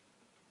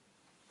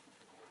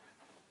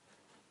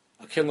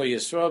 Akin lo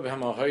Yisrael, B'hem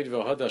HaHoid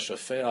V'Ahada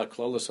Shafei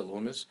HaKlolos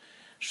Halumis,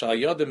 Shal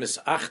Yodim is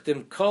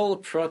Achtim Kol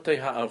Prote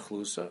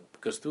Ha'achlusa,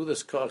 because through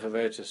this Koach of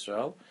Eretz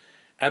Yisrael,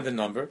 and the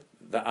number,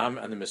 the Am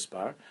and the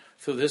Mispar,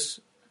 through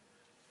this,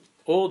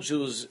 all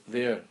Jews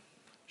there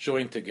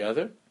joined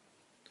together.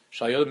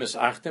 Shal Yodim is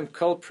Achtim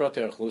Kol Prote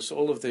Ha'achlusa,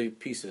 all of the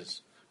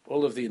pieces,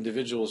 all of the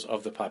individuals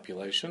of the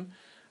population,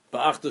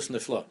 Ba'achdus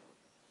Nifla,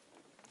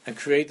 and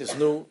create this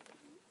new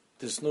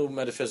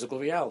metaphysical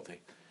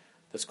reality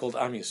that's called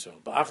Am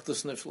Yisrael,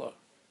 Ba'achdus Nifla,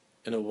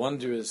 in a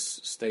wondrous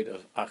state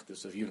of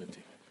Achdus, of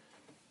unity.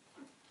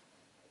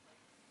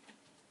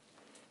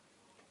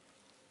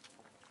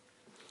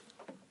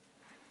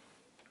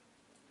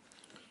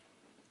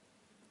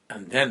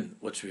 And then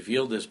what's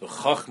revealed is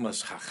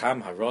B'chachmas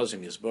Chacham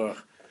Harazim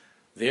Yisborach.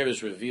 There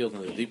is revealed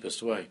in the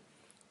deepest way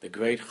the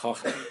great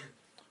Chacham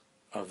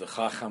of the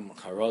Chacham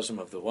Harazim,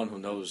 of the one who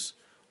knows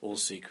all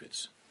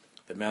secrets,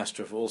 the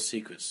master of all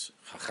secrets,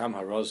 Chacham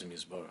Harazim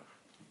Yisborach,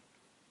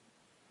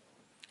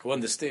 who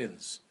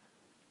understands,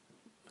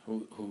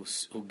 who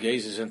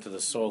gazes into the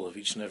soul of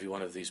each and every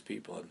one of these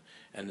people,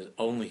 and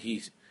only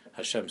he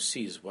Hashem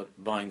sees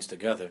what binds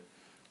together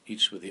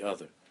each with the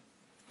other.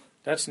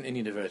 That's an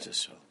inyan of Eretz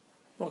Yisrael.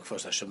 Well, of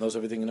course, Hashem knows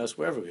everything in us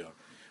wherever we are.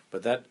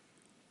 But that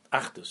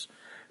achdus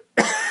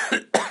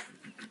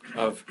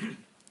of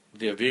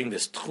there being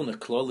this tchuna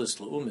klolis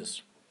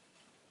leumis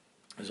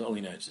is only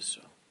in Eretz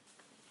Yisrael.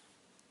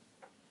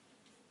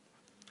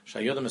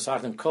 Shayodam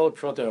esachtem kol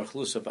proter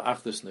achlusa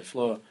ba'achdus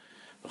neflo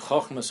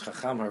b'chochmas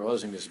chacham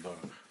harozim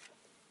yisbarach.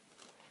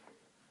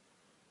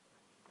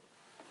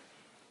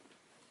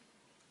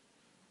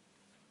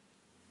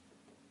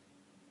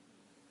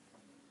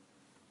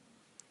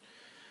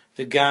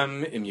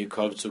 V'gam im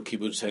yikovtzu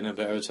kibbutzena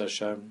be'eretz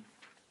Hashem.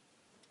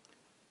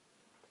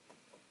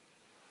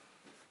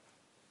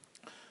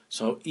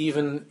 So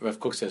even, Rav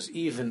Kook says,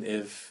 even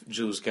if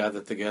Jews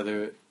gather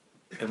together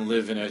and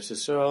live in Eretz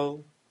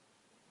Yisrael,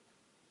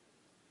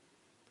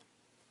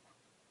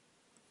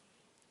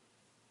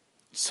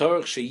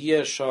 tzorich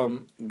sheyeh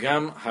sham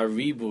gam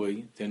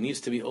haribui, there needs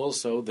to be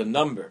also the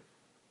number,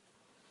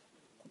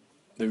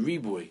 the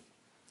ribui,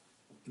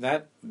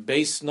 that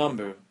base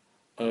number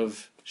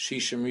of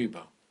Shishim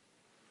Riba,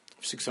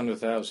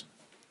 600,000.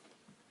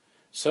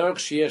 Tzorich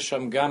sheyeh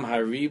sham gam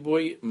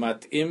haribui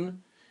matim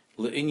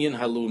le'inyan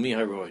halumi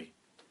haroi.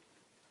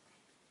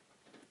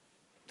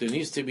 There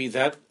needs to be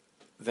that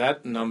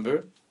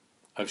number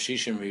of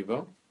Shishim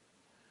Riba,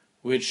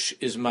 which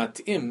is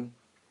mat'im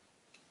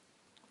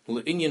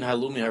le'inyan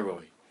halumi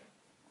haroi,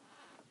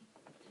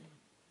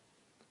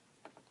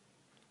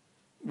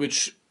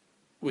 which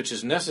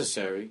is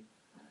necessary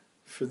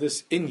for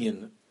this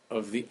inyan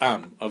of the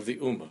Am, of the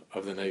Ummah,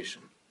 of the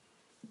nation.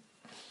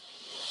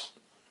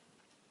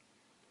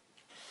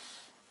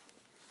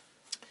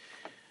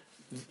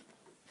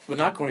 We're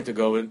not going to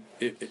go in.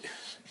 It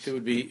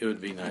would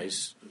be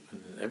nice.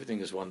 Everything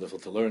is wonderful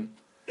to learn.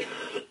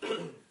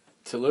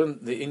 To learn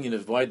the inyan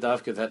of why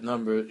Davka, that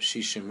number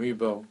Shishim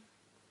Ribo,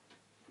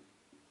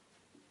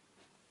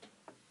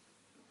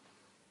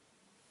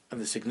 and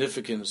the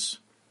significance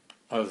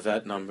of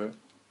that number.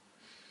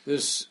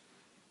 This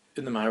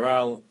in the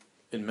Maharal,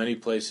 in many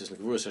places in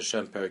Gevurah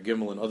Hashem,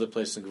 Paragimel, and other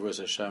places in Gevurah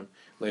Hashem.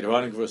 Later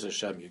on in Gevurah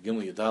Hashem,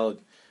 Yagimel Yudalad,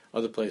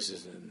 other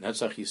places in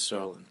Netzach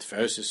Yisrael and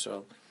Tiferes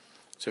Yisrael.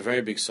 It's a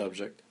very big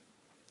subject.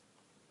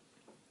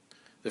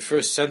 The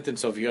first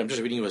sentence of I'm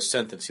just reading you a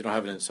sentence, you don't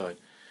have it inside.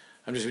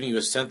 I'm just reading you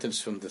a sentence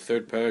from the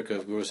third parak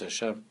of Gevurah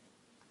Hashem.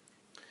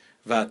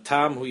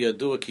 V'atam hu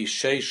yadua ki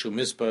sheishu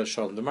mispa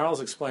shalom. The Maharal is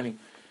explaining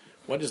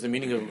what is the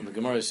meaning of the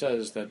Gemara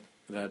says that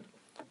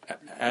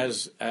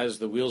as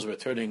the wheels were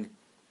turning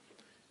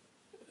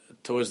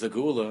towards the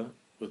Geula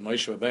with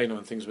Moshe Rabbeinu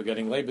and things were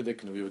getting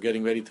leibedik and we were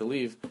getting ready to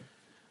leave,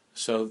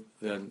 so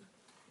then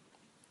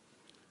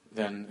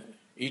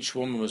each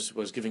woman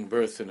was giving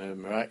birth in a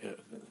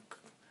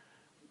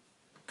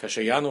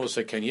Kashayanu was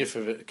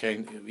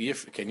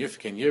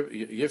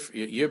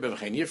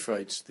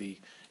the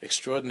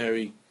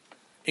extraordinary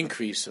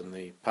increase in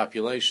the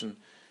population,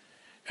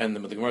 and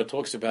the Gemara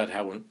talks about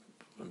how when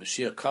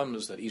Mashiach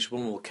comes, that each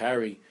woman will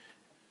carry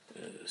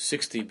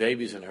 60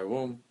 babies in her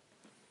womb,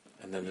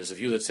 and then there's a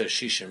view that says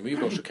Shishim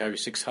Ribo should carry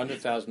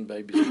 600,000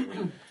 babies in her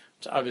womb.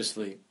 So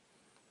obviously,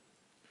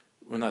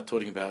 we're not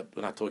talking about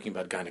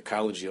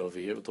gynecology over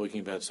here. We're talking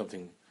about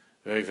something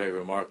very, very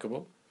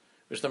remarkable,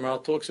 which the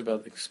Maharal talks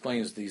about,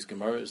 explains these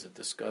Gemaras that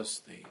discuss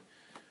the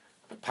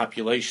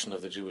population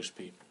of the Jewish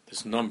people.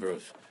 This number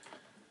of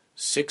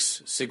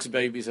six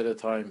babies at a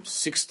time,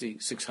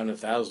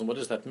 600,000. What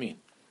does that mean?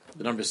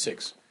 The number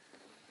 6.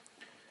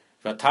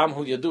 Vatam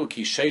hu yadu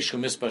ki sheishu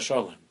mispa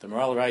shalom. The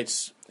Maharal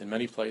writes in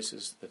many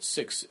places that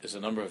 6 is a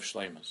number of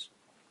shleimas.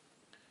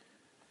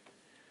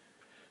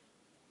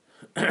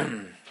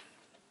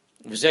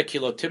 There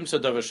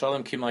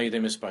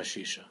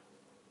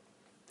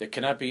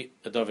cannot be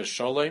a davar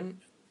shalom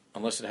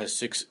unless it has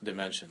 6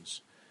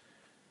 dimensions.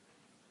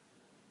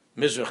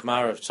 Mizrach,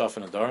 Marav, Tzaf,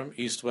 and Adarim,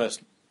 east,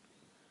 west,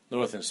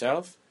 north, and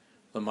south,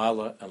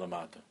 Lamala and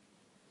Lamata,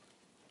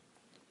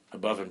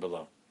 above and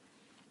below.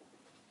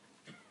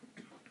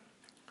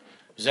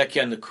 Those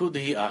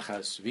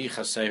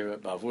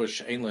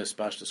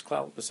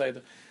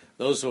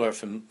who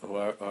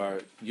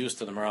are used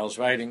to the Maharal's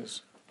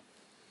writings,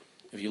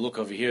 if you look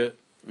over here,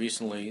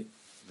 recently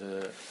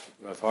the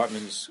Rav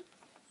Hartman's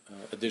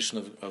edition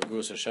of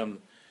Gevurah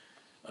Hashem,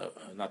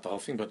 not the whole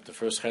thing, but the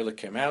first chelik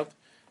came out,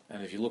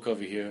 and if you look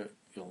over here,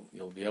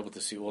 you'll be able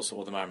to see also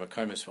all the Ma'amar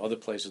Kaimis for other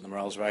places in the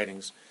Maharal's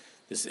writings,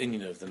 this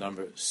inyan of the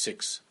number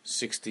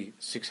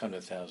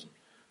 600,000.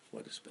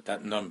 What is? But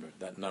that number,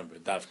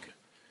 Davka,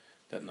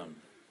 that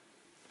number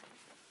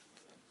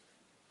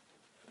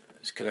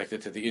is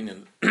connected to the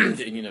inyan,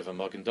 the inyan of a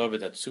Magen David,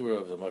 that surah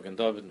of the Magen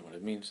David, and what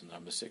it means in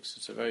number 6.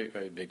 It's a very,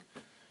 very big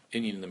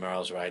inyan in the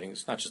Maharal's writing.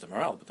 It's not just the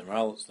Maharal, but the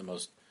Maharal is the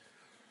most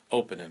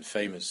open and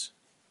famous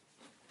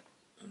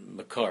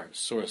makar,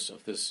 source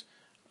of this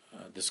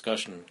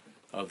discussion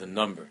of the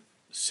number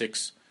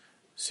 6,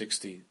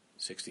 60,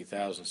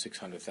 60,000,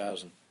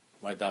 600,000.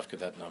 Why Davka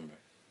that number?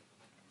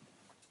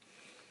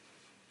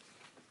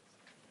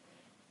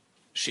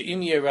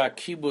 She'im yera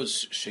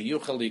kibbutz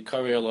sheyuchal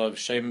yikari alav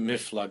shem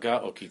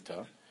miflaga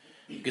okita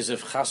Because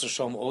if Chas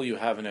V'Shalom, all you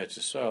have in Eretz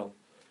Yisrael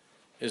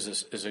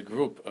is a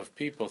group of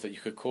people that you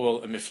could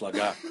call a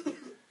miflaga,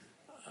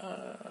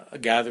 a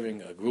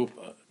gathering, a group.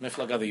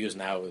 Miflaga they use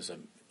now is a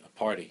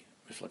party.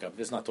 Miflaga, but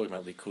it's not talking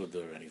about Likud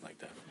or anything like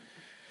that.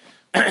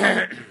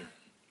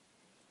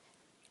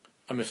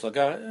 A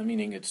miflaga,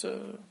 meaning it's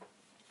a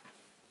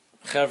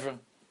chevra,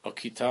 or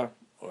kita,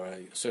 or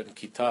a certain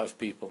kita of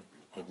people,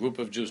 a group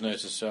of Jews in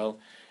Eretz Yisrael.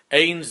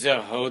 Ein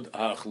zerhod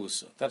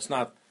ha'achlusa.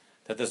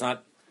 That does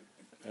not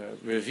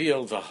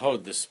reveal the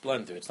hod, the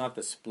splendor. It's not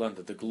the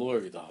splendor, the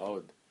glory, the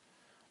hod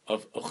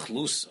of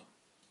achlusa,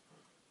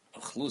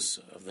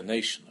 of the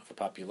nation, of the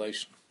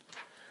population.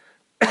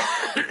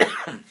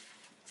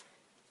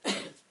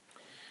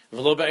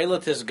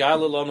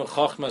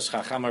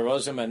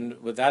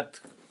 And with that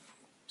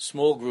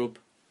small group,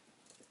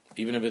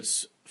 even if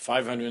it's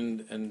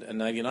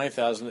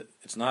 599,000,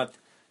 it's not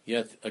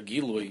yet a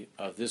gilui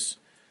of this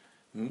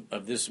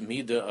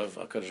midah of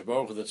HaKadosh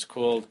Baruch Hu that's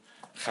called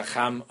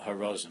Chacham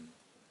HaRozim.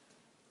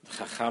 The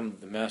Chacham,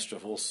 the master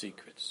of all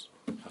secrets.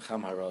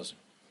 Chacham HaRozim.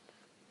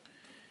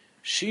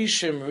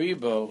 Shishim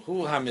Ribo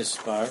Hu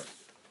HaMispar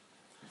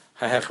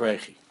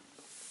HaHechrechi.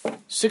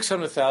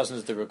 600,000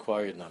 is the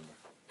required number.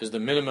 Is the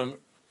minimum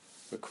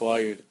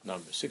required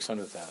number.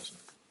 600,000.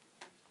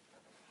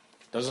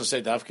 Doesn't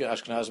say Davke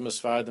Ashkenazim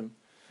Sfardim,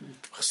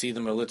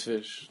 Chassidim or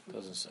Litvish.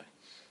 Doesn't say.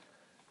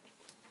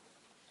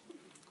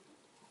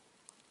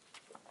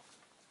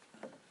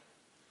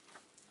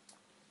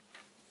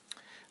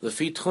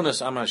 Lefi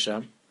Tchunas Am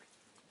Hashem,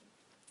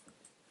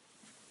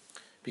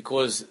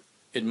 because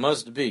it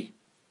must be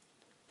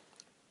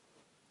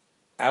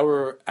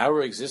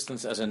our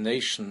existence as a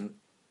nation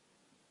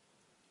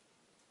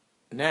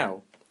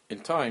now, in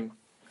time,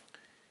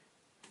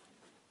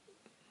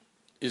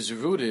 is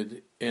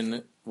rooted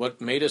in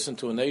what made us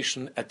into a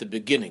nation at the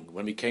beginning,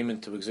 when we came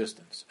into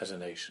existence as a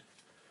nation,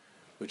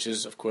 which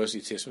is, of course,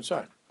 Yetzias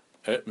Mitzrayim.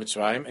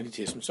 Mitzrayim and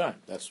Yetzias Mitzrayim.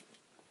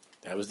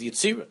 That was the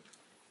Yetzirah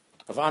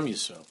of Am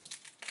Yisrael.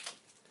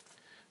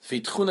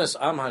 V'tchunas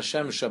Am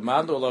Hashem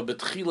shamadu ala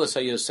betchilas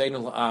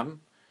hayoseinu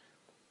l'am.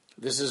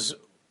 This is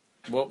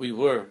what we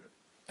were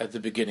at the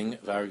beginning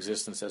of our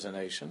existence as a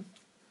nation.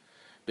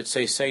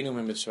 B'tzeiseinu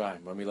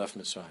mitzrayim, when we left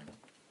Mitzrayim.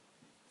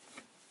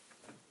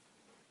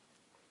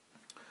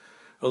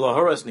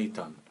 Olahoras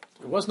nitan.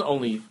 It wasn't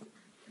only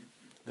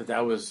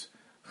that was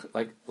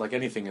like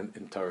anything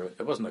in Torah.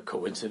 It wasn't a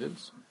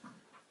coincidence.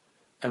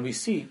 And we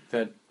see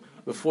that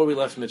before we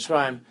left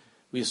Mitzrayim,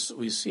 we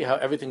see how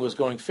everything was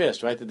going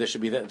fast, right? That there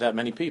should be that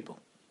many people.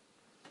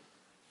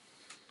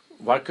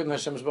 Why couldn't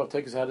Hashem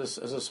take us out as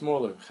a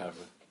smaller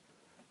chavra?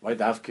 Why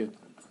Davkid?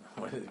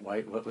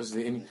 Why? What was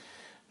the?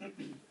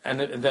 And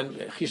then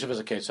Chishav is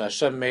a case. So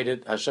Hashem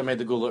made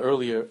the Gula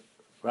earlier,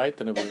 right?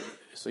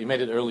 So he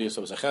made it earlier, so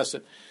it was a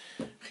chesed.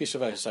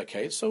 Chishav is a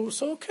case. So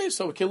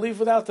we can leave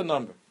without the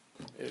number.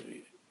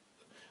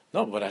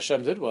 No, what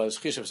Hashem did was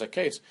Chishav is a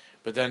case,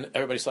 but then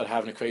everybody started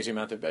having a crazy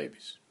amount of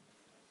babies.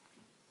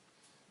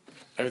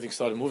 Everything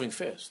started moving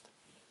fast.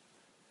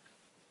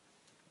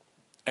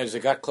 As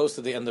it got close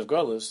to the end of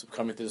Golos,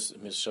 coming to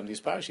some of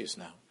these parashas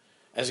now,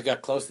 as it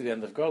got close to the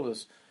end of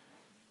Golos,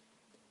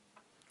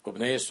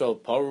 Ubnei Yisrael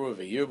paru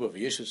v'yirbu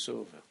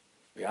v'yishutzu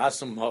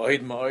v'yasam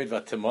ha'oid ma'oid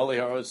v'atemoli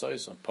ha'oid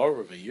so'isam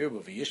paru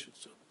v'yirbu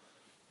v'yishutzu.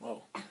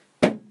 Whoa.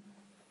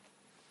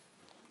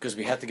 Because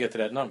we had to get to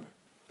that number.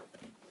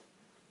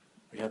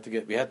 We had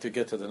to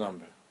get to the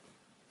number.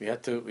 We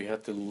had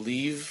to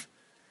leave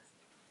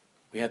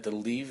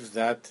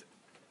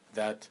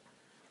that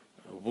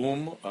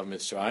womb of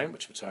Mitzrayim,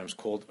 which Mitzrayim is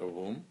called a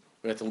womb.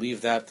 We had to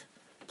leave that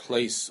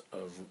place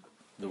of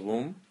the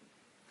womb,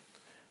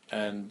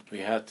 and we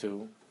had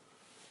to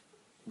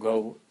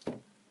go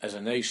as a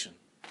nation.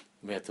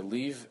 We had to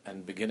leave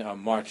and begin our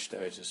march to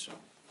Eretz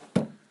Yisrael.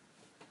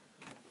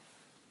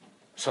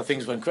 So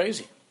things went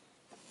crazy.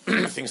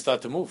 Things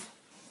started to move.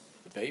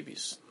 The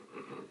babies.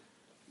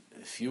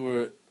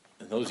 In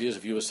those years,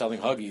 if you were selling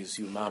Huggies,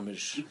 you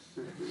mamish, it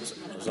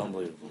was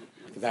unbelievable.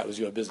 That was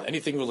your business.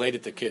 Anything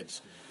related to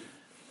kids.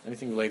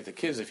 If you were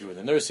in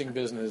the nursing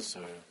business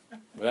or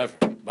whatever.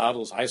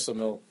 Bottles,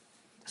 Isomil,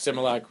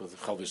 Similac with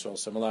Chal V'Yisrael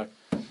Similac.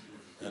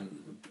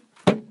 And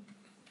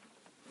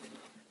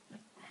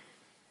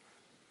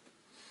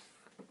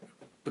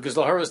because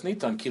Laharas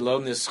Nitan, Kilo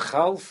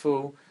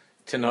Nischalfu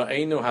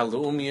Tinaenu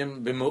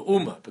Halumim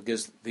B'Mu'uma,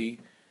 because the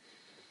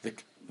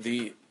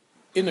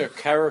inner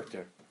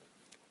character,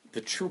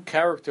 the true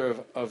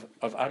character of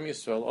Am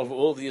Yisrael over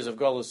all the years of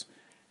Golus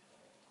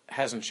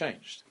hasn't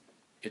changed.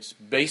 It's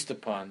based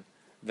upon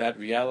that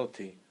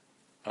reality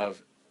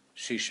of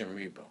Shishim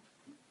Ribo.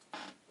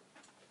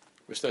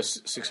 We're still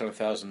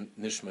 600,000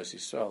 Nishmas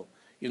Yisrael,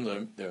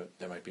 even though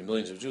there might be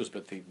millions of Jews,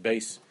 but the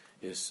base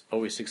is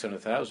always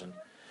 600,000.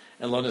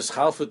 And Lonis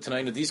Chalfut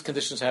Tanainu, these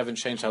conditions haven't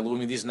changed.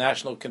 Halumi, these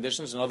national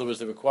conditions, in other words,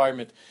 the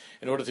requirement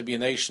in order to be a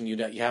nation, you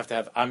have to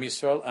have Am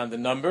Yisrael and the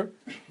number,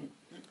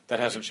 that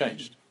hasn't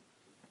changed.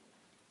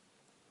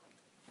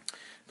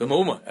 The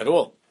Mu'uma, at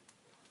all.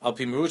 Al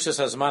Pi Merutzas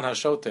Hazman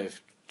HaShotev,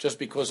 just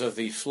because of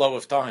the flow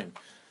of time,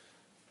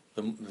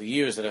 the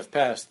years that have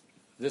passed,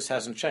 this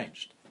hasn't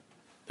changed.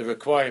 The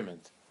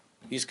requirement,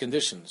 these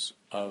conditions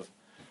of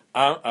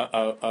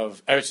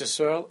Eretz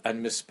Yisrael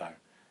and Mispar,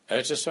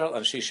 Eretz Yisrael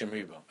and Shishim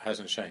Ribo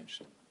hasn't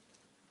changed.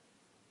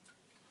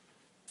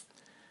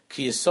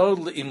 Ki yesod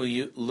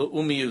le'umi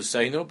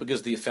yuseinu,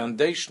 because the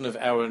foundation of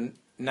our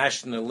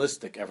national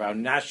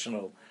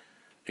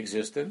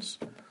existence,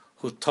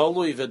 hu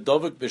tolui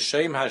v'dovuk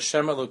b'shem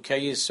Hashem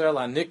Elokei Yisrael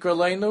hanikra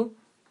leinu.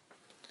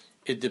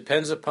 It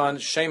depends upon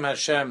Shem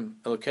Hashem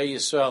Elokei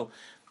Yisrael,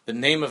 the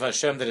name of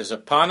Hashem that is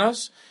upon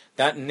us.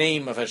 That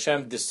name of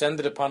Hashem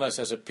descended upon us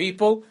as a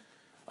people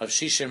of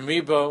Shishim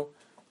Ribo,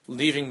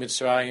 leaving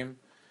Mitzrayim.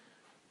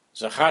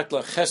 Zachart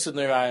lechesed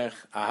neirayach,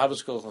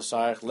 ahavas kol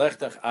chasarach,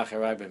 lechtach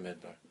acharai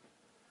b'midbar.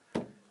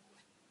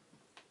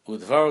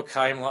 Udvaru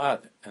kaim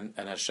la'ad, and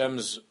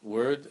Hashem's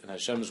word and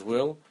Hashem's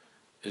will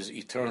is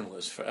eternal,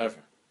 is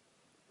forever.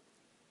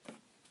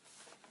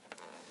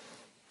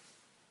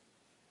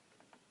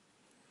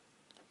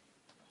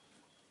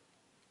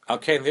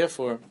 Okay,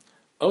 therefore,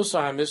 Osa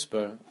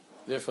HaMispar,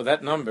 therefore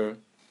that number,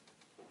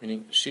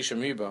 meaning Shishim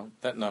Ribo,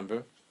 that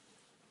number,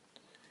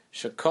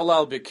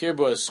 Shekolal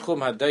B'kirbo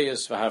Eschum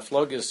Hadayas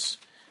V'Haflogis,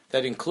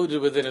 that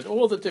included within it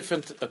all the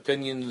different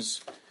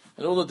opinions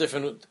and all the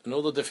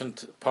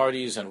different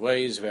parties and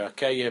ways,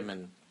 Ve'akayim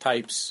and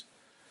types,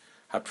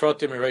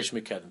 Haprotim Yeresh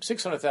Mikedem.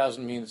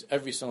 600,000 means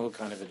every single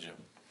kind of a Jew.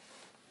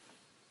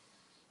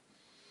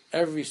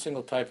 Every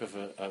single type of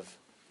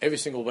every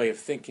single way of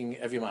thinking,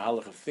 every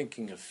mahalach of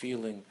thinking, of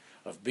feeling,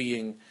 of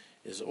being,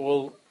 is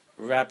all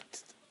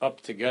wrapped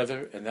up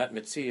together in that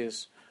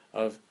mitzias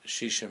of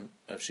Shishim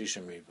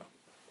Ribo.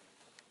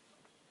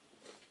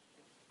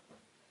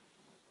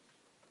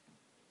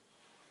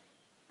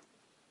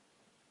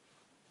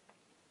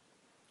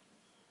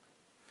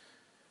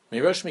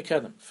 Mirosh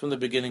Mikedem, from the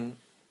beginning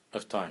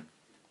of time,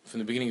 from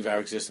the beginning of our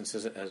existence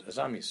as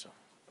Am Yisrael.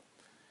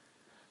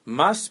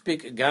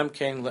 Maspik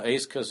Gamkein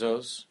La'ez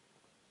Kazos,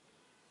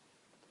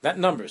 that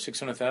number,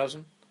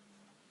 600,000,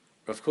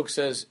 Rav Kook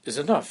says, is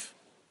enough,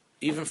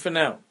 even for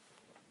now.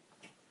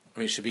 I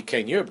mean, it should be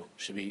Kain Yerbu,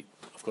 should be,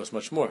 of course,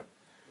 much more.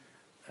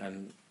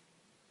 And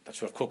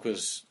that's what Rav Kook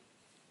was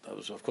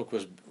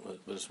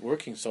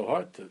working so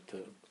hard to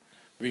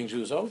bring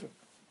Jews over.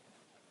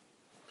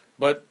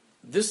 But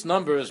this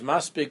number is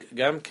Maspik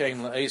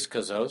Gamkein La'ez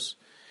Kazos,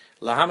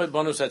 Lahamed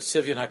Bonus at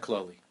Sivyan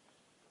HaKlali,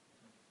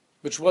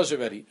 which was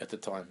already at the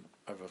time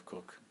of Rav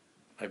Kook,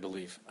 I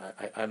believe.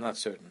 I'm not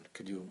certain.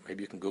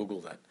 Maybe you can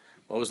Google that.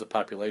 What was the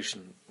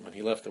population when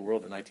he left the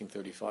world in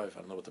 1935? I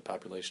don't know what the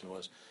population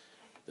was.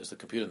 Does the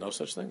computer know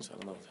such things? I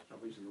don't know.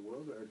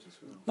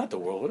 Not the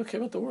world. What do I care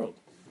about the world?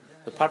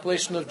 The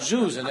population of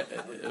Jews in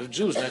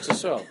Eretz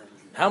Yisrael.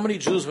 How many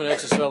Jews were in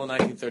Eretz Yisrael in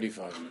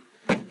 1935?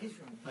 I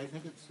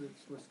think it's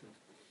listed.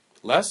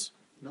 Less?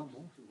 No,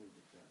 more.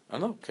 I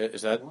don't know. Okay,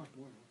 is that? More.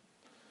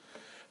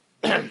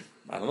 I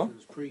don't know. It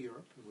was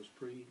pre-Europe. It was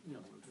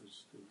it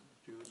was the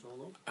Jews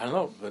all over. I don't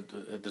know, but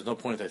there's no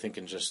point, I think,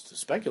 in just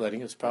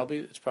speculating. It's probably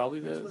It's probably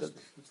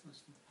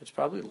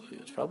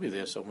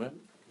there somewhere.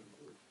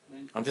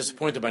 I'm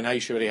disappointed by now.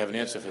 You should already have an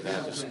answer for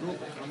that. It's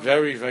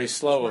very, very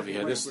slow over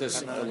here. This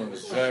is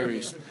very.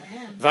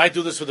 If I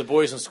do this with the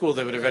boys in school,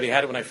 they would have already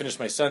had it when I finished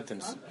my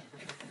sentence.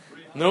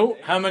 No,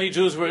 how many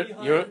Jews were?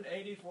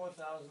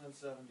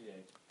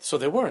 384,078. So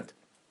there weren't.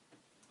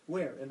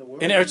 Where in the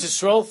world? In Eretz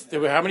Yisrael, there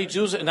were how many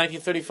Jews in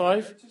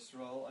 1935? Eretz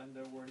Yisrael, and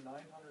there were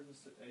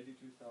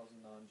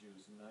 982,000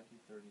 non-Jews in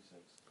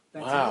 1936.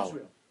 That's Wow.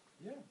 Israel.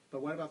 Yeah.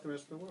 But what about the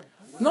rest of the world?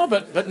 No,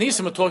 but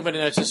Nisim are talking about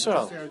in Eretz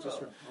Yisrael. That's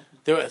Israel.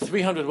 There were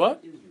 300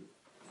 what?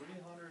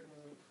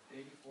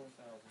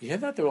 384,000. You hear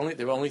that? There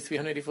were only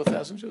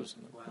 384,000 Jews.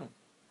 Wow.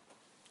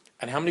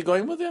 And how many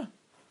goyim were there?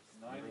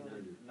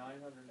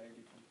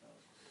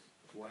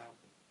 983,000. Wow.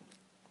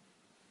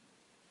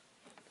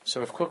 So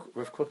Rav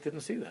Kook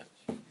didn't see that.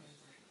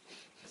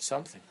 It's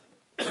something.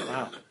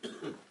 Wow.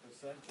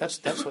 That's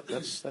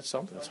something.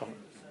 That's all.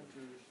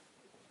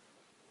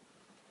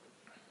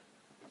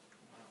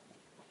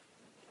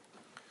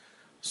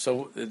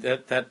 So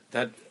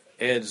that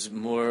adds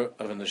more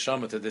of a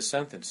neshama to this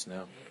sentence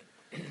now.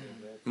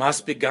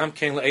 Must be gam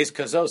ken le'ez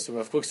kazos. So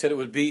Rav Kook said it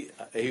would be.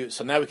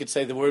 So now we could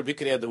say the word. We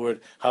could add the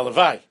word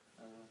halavai,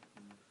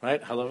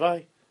 right?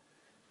 Halavai.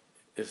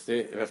 If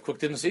Rav Kook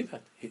didn't see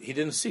that, he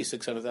didn't see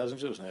 600,000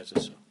 Jews. Now it's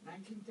just so.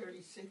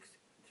 1936,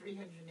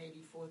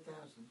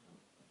 384,000.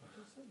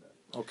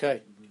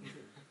 Okay.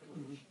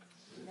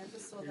 Never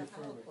saw the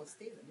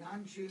Holocaust either.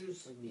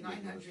 Non-Jews,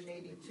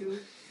 982,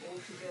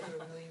 altogether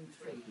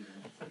 1,003,000.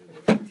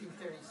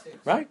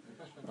 1936. Right.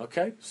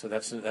 Okay. So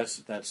that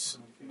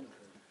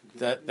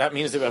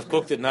means that Rav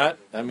Kook did not.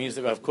 That means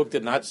Rav Kook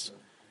did not see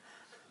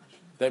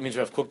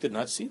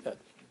that.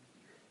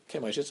 Okay,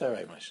 Moshe, it's all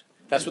right, Moshe.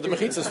 That's what the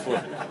mechitza is for.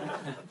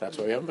 That's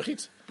why we have a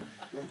mechitza.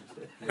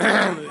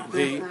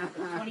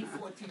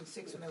 2014,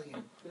 6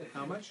 million.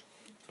 How much?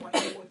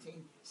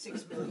 2014,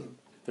 6 million.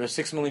 There are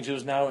 6 million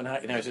Jews now in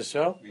Eretz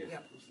Yisrael.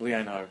 Yep.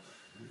 Lianar.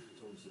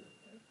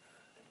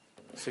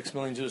 6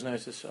 million Jews in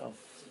Eretz Yisrael. It's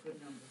a good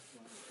number.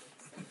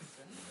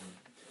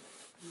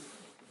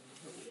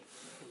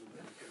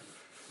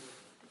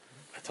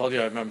 told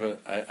you. I remember.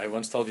 I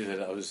once told you that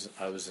I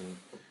was in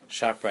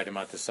ShopRite in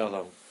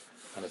Monticello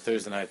on a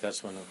Thursday night.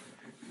 That's when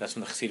the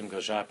Chassidim go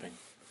shopping.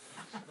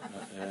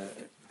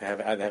 They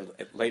have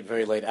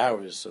very late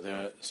hours,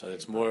 so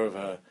it's more of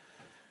a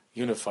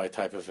unified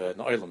type of an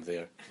oilam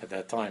there at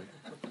that time,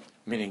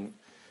 meaning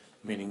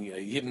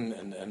Yidden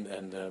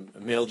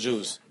and male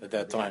Jews at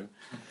that time.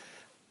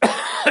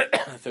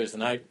 Thursday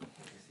night.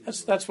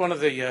 That's one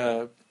of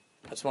the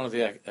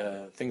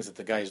things that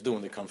the guys do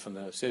when they come from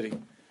the city.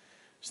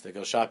 So they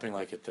go shopping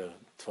like at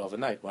 12 at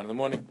night, 1 in the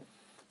morning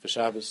for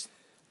Shabbos,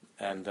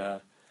 and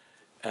there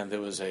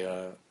was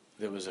a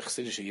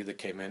Chassidish Yid that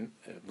came in,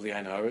 Bli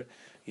Ein Hara.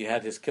 He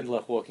had his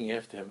kindlach walking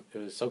after him. It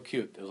was so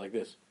cute. It was like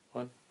this.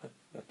 One.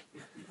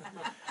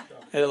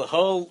 And a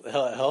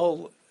whole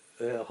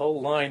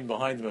line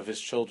behind him of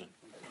his children,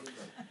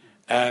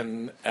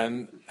 and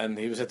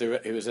he was at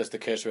the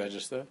cash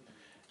register,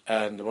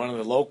 and one of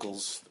the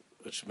locals,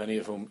 which many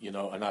of whom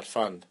are not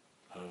fond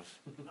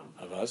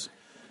of us,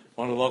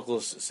 one of the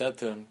locals said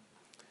to him,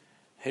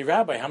 "Hey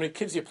Rabbi, how many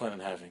kids are you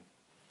planning on having?"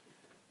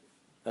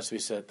 That's what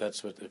he said.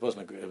 That's what it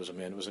wasn't. It was a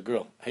man. It was a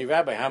girl. "Hey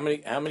Rabbi, how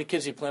many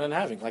kids are you planning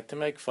on having?" Like to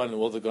make fun, and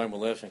all the guys were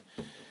laughing.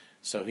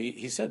 So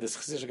he said, this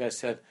Chassidish guy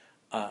said,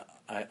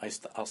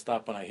 I'll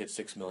stop when I hit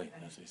 6 million.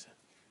 That's what he said.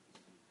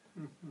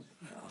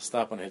 I'll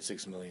stop when I hit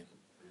 6 million.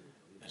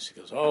 And she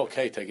goes, "Oh,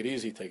 okay, take it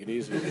easy.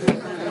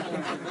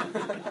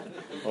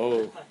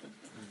 Oh,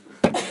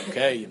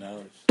 okay,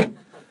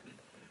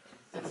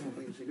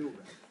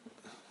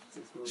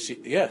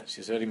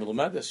 She's already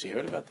Milumadas. She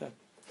heard about that.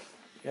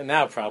 Yeah,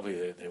 now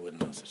probably they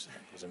wouldn't know such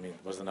things. I mean,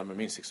 what does the number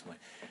mean, 6 million?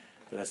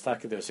 But that's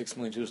talking, there are 6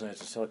 million Jews, and I have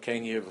to sell a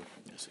cane year, but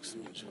there are 6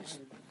 million Jews.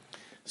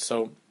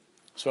 So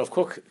Rav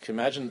Kook, can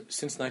you imagine,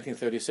 since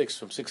 1936,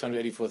 from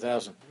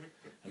 684,000,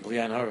 and Bli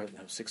Ein Hara,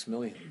 now 6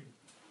 million.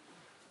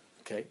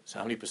 Okay, so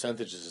how many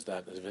percentages is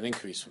that? There's an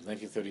increase from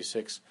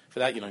 1936. For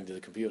that, you don't need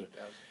the computer.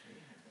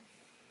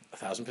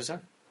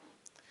 1,000%.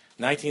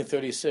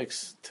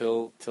 1936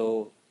 till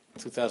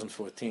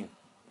 2014.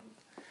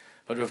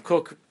 But Rav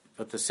Kook,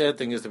 the sad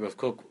thing is that Rav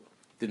Kook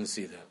didn't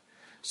see that.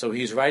 So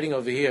he's writing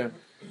over here,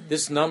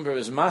 this number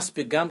is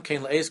maspi gam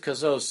kein le'ez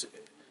kazos.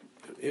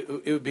 It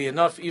would be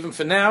enough, even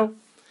for now,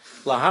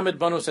 lahamed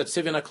banus at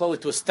sivyon hakloli,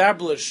 to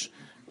establish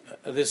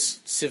this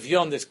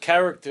sivyon, this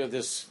character,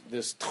 this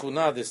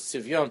tchuna, this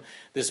sivyon,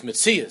 this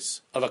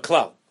metzias of a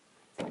klal.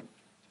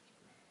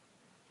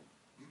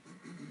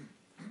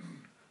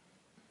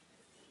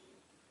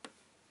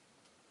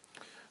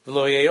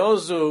 V'lo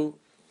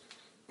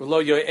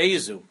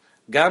yo'ezu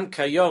gam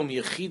kayom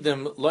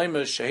yechidim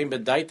loimer shehem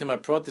bedaitim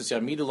aprotis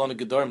yamidu lonu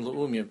gedorim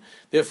leumim.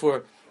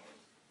 Therefore,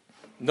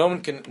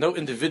 no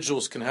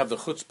individuals can have the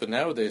chutzpah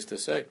nowadays to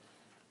say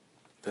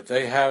that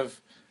they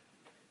have,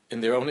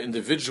 in their own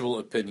individual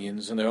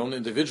opinions and their own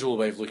individual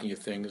way of looking at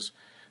things,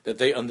 that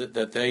they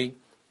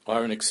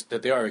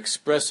are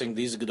expressing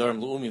these gedorim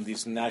leumim,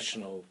 these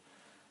national.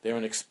 They're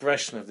an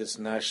expression of this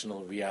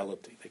national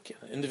reality.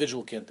 An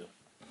individual can't do it.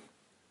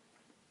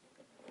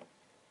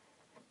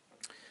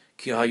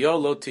 Ki hayo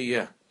lo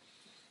tiyeh.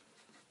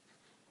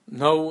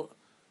 No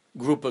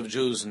group of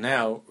Jews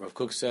now, Rav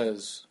Kook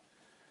says,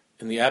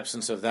 in the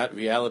absence of that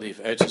reality of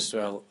Eretz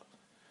Yisrael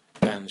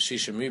and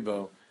Shisha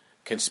Mibo,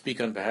 can speak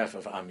on behalf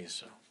of Am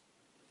Yisrael.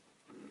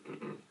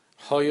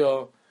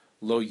 Hoyo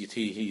lo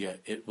yitihiyeh.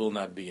 It will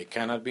not be. It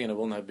cannot be, and it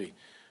will not be.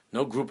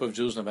 No group of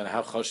Jews, no matter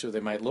how chashuv they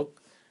might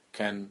look,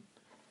 can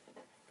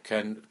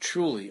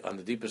truly, on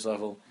the deepest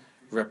level,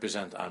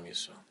 represent Am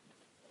Yisrael.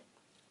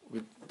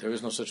 There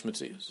is no such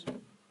mitzias.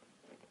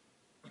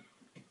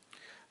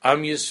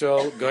 Am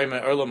Yisrael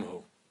goyme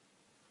erlamhu.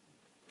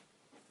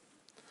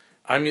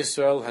 Am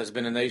Yisrael has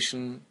been a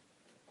nation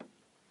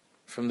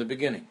from the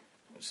beginning,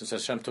 since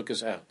Hashem took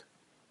us out.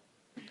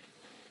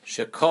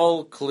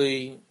 Shekol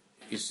Kli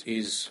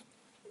is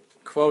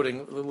quoting,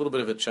 a little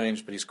bit of a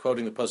change, but he's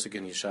quoting the pasuk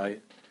in Yeshaya.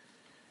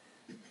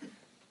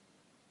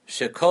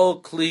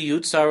 Shekol Kli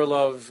Yutzar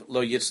Lov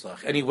Lo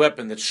Yitzlach. Any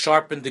weapon that's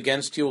sharpened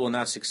against you will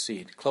not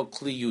succeed. Kol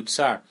Kli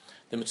Yutzar.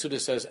 The Metzudah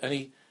says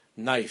any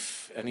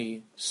knife,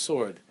 any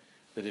sword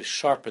that is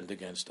sharpened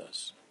against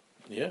us.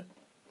 Yeah?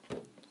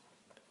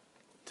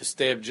 To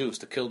stab Jews,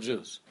 to kill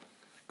Jews.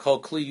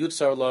 Kol Kli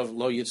Yutzar Lov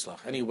Lo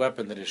Yitzlach. Any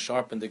weapon that is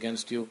sharpened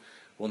against you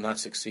will not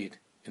succeed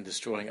in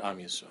destroying Am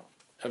Yisrael.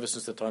 Ever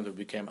since the time that we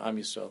became Am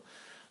Yisrael,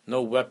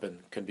 no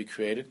weapon can be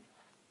created.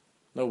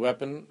 No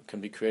weapon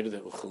can be created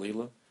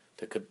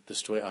that could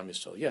destroy Am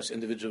Yisrael. Yes,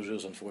 individual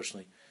Jews,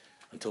 unfortunately,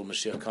 until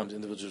Mashiach comes,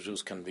 individual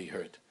Jews can be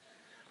hurt.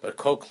 But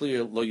Kol Kli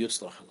Lo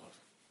Yitzlach.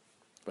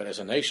 But as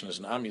a nation, as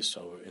an Am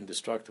Yisrael, we're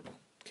indestructible.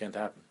 Can't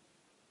happen.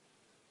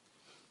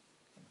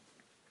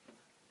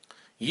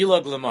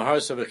 Yilag lemahar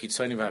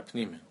savechitzanim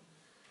ha'pnimim.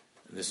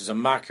 This is a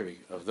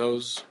mockery of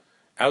those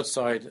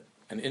outside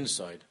and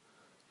inside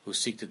who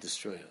seek to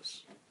destroy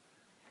us.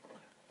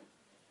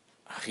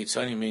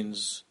 Chitzani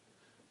means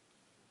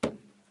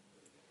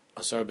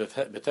asar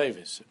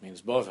betevis. It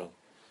means bovel.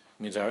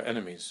 It means our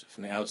enemies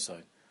from the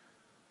outside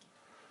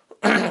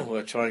who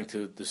are trying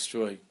to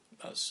destroy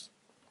us.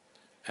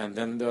 And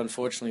then,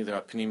 unfortunately, there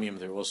are Pnimim,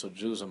 there are also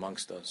Jews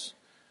amongst us.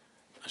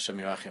 Hashem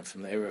Yirachem,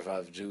 from the Erev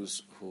of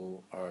Jews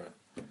who are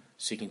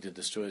seeking to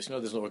destroy us.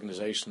 There's an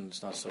organization,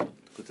 it's not so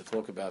good to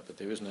talk about, but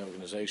there is an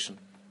organization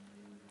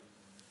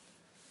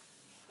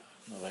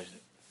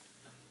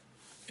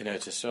in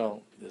Eretz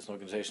Yisrael. There's an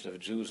organization of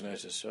Jews in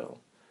Eretz Yisrael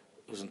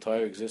whose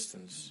entire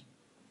existence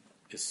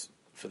is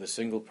for the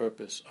single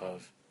purpose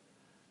of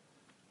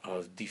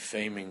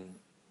defaming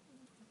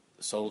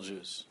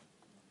soldiers,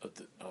 of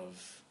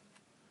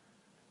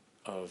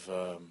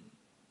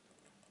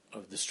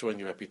destroying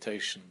the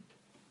reputation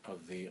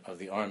of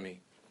the army.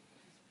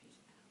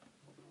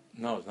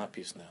 No, it's not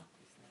Peace Now.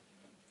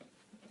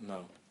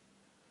 No.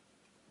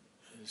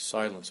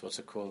 Silence. What's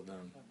it called?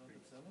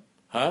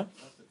 Huh?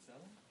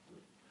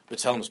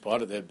 B'Tselem is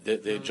part of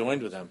it. They're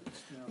joined with them.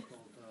 It's now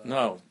called,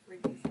 No.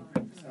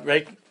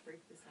 Break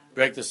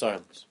Break the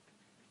silence.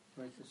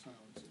 Break the Silence.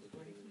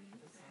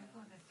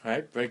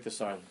 Right? Break the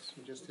silence.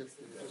 It just started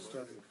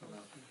to come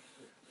out.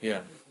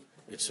 Yeah.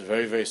 It's a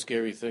very, very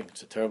scary thing.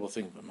 It's a terrible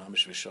thing. But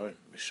Mamish V'Shoyim.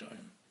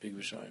 Big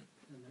V'Shoyim.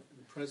 And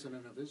the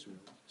president of Israel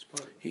is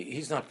part of it.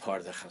 He's not part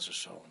of the Chas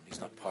v'Shalom. He's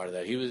not part of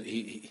that.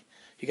 He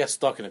got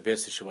stuck in a bad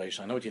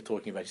situation. I know what you're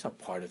talking about. He's not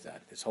part of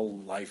that. His whole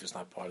life is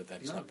not part of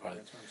that. He's not part of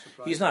That's that. why I'm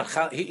surprised. He's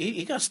not.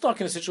 He got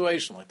stuck in a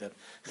situation like that.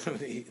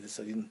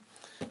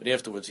 But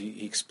afterwards,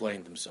 he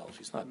explained himself.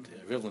 He's not.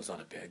 Rivlin's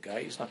not a bad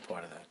guy. He's not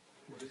part of that.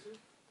 What is it?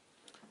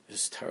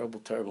 It's terrible,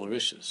 terrible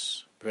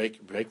rishes.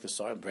 Break the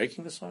silence.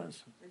 Breaking the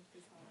silence.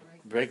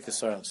 Break the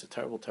silence. The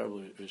terrible,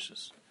 terrible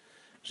rishes.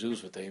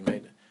 Jews, what they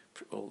made,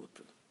 all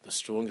the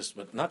strongest,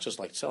 but not just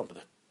like Tzal, but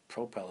the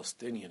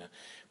pro-Palestinian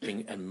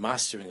and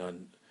mastering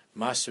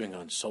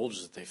on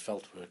soldiers that they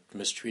felt were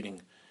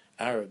mistreating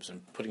Arabs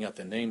and putting out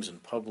their names in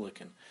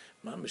public and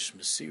mamish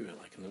Masira,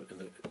 like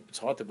it's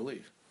hard to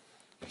believe.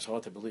 It's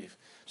hard to believe.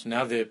 So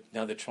now they're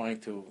trying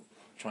to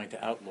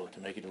outlaw,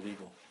 to make it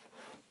illegal.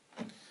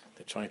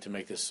 They're trying to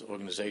make this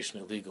organization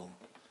illegal.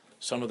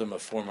 Some of them are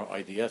former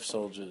IDF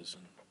soldiers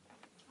and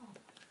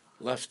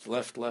left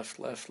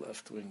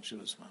wing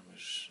Jews,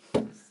 mamish.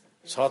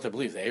 It's hard to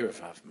believe the Erev,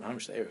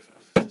 mamish the Erev.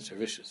 It's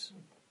vicious.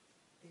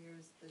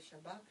 There's the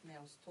Shabak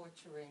now is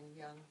torturing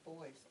young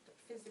boys,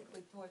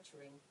 physically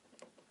torturing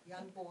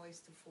young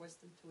boys to force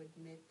them to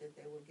admit that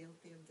they were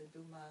guilty of the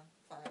Duma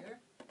fire.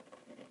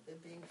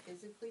 They're being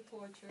physically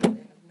tortured. They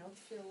have no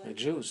tefillah. By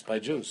Jews. By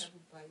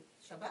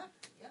Shabak,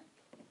 yeah.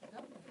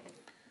 No.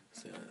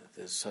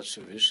 There's such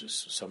a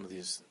vicious. Some of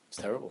these, it's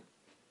terrible.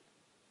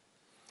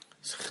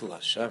 It's chil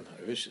Hashem,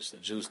 vicious. The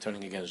Jews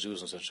turning against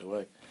Jews in such a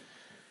way.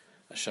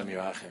 Hashem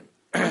Yirachem.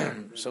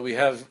 So we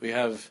have the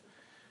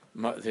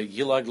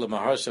Yilag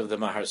L'Maharsa of the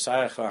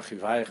Maharsayach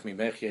V'Achivayach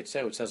Mimech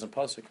Yetzeh, which says in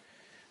Pasuk,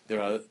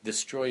 there are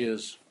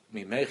destroyers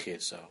Mimech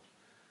Yetzeh.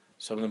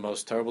 Some of the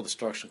most terrible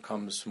destruction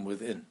comes from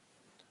within.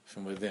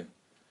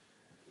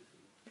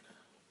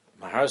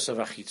 Maharsa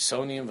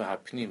V'Achitzonim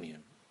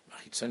V'Hapnimim.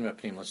 V'Achitzonim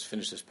V'Hapnimim. Let's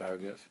finish this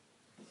paragraph.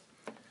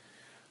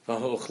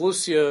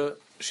 V'Hochlusia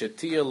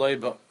Shetia Loi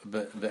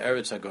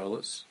Be'eretz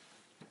HaGolos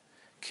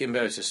Kim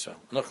Be'eretz Yisrael.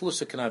 An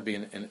Ochlusia cannot be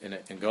in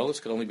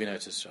Golos, can only be in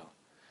Eretz Yisrael.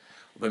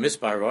 But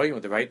Mispar Roy,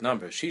 with the right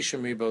number,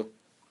 Shishim Ribo,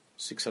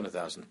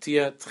 600,000.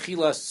 Tia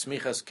Tchilas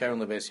Tzmichas Karen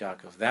Lebeis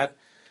Yaakov. That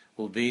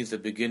will be the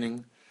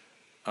beginning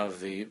of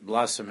the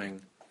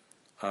blossoming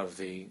of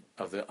the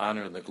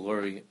honor and the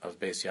glory of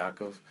Beis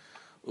Yaakov.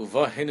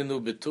 Uva Hinenu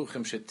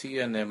Betuchim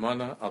Shetia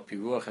Ne'emana Al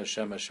Piruach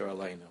Hashem Asher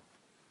Aleinu.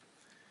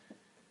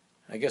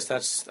 I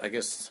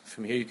guess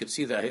from here you could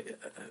see that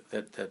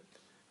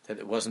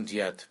it wasn't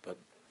yet, but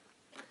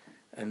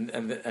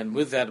and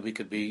with that we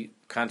could be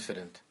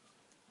confident.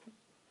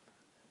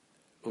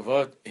 And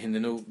that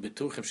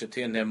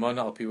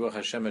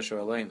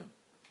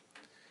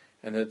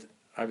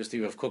obviously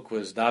Rav Kook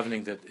was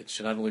davening that it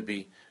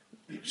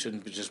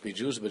shouldn't just be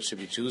Jews, but it should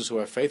be Jews who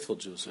are faithful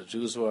Jews, so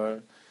Jews who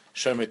are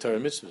Shomrei Torah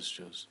Mitzvahs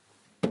Jews.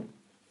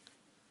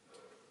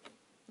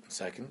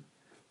 Second,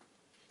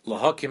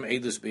 Lahakim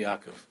Edus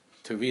B'Yakov,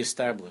 to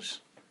reestablish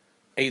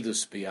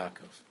Edus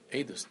B'Yakov,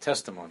 Edus,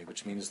 testimony,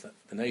 which means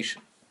the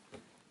nation.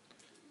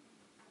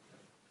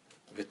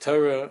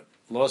 V'Torah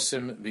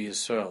Losim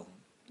B'Yisrael,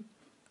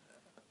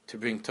 to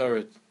bring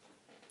Torah,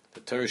 the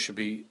Torah should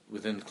be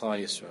within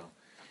Klal Yisrael.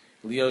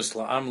 Lios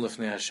la'am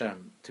lifnei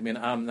Hashem, to be an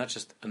am, not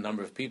just a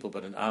number of people,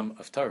 but an am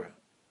of Torah.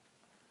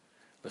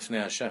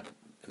 Lifnei Hashem,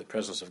 in the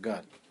presence of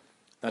God,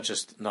 not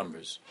just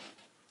numbers.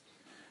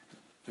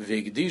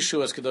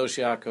 V'gdishu as Kadosh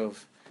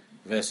Yaakov,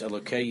 ves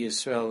Elokei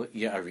Yisrael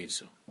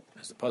ya'aritzu.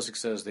 As the pasuk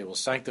says, they will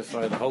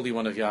sanctify the Holy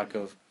One of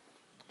Yaakov.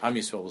 Am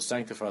Yisrael will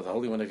sanctify the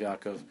Holy One of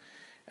Yaakov,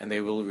 and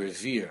they will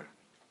revere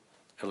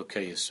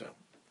Elokei Yisrael,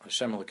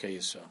 Hashem Elokei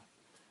Yisrael.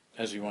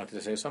 As you wanted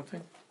to say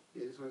something?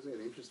 Yeah, I just want to say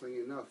that interestingly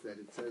enough that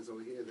it says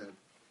over here that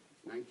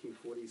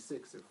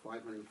 1946 there were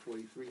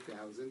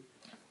 543,000. In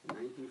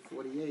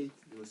 1948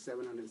 there was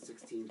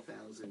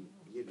 716,000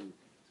 Yidden.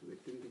 So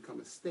it didn't become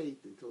a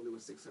state until there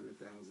was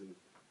 600,000.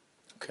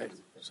 Okay,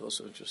 it's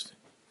also interesting.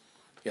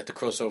 You have to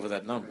cross over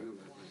that number. I know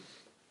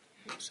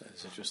that. So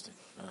it's interesting.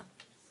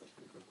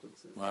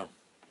 Wow.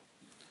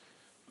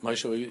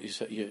 Moshe, you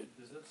said you.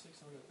 Does that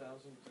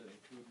 600,000 to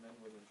include men,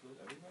 would include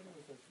everybody, or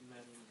is that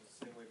men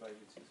the same way by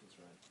Yitzchak's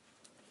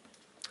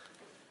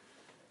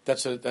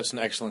right? That's an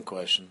excellent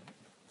question.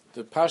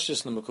 The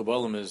pashtus in the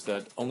Mekubalim is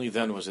that only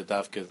then was it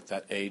dafka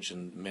that age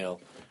and male,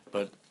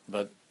 but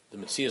the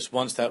Metzias,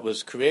 once that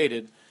was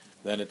created,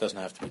 then it doesn't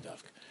have to be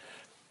dafka.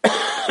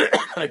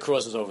 It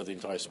crosses over the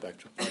entire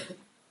spectrum.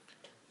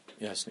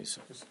 Yes, Nisa.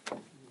 Just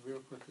real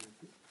quickly,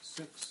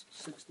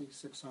 660,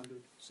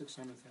 600,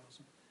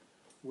 600,000.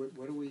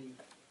 Where do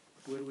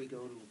we go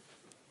to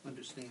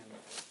understand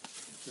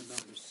the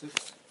numbers?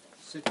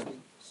 660,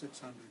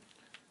 600.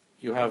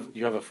 You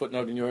have a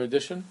footnote in your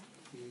edition.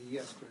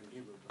 Yes, for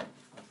Hebrew.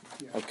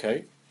 Yeah.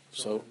 Okay,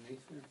 so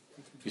underneath there.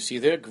 you see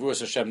there,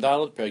 Gvuras Hashem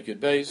Dalet, Perek Yud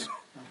Beis,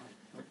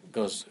 Uh-huh.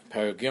 goes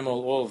Perek Gimel,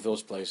 all of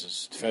those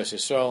places. Tiferes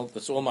Yisrael,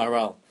 that's all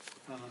Maharal.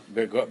 Uh-huh.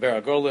 Ber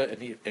Agola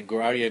and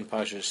Goraria and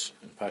Pashas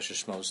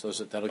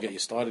Shmos. That'll get you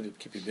started. It'll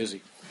keep you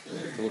busy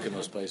to look in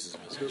those places.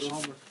 Do the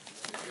homework.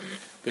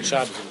 Good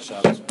Shabbos.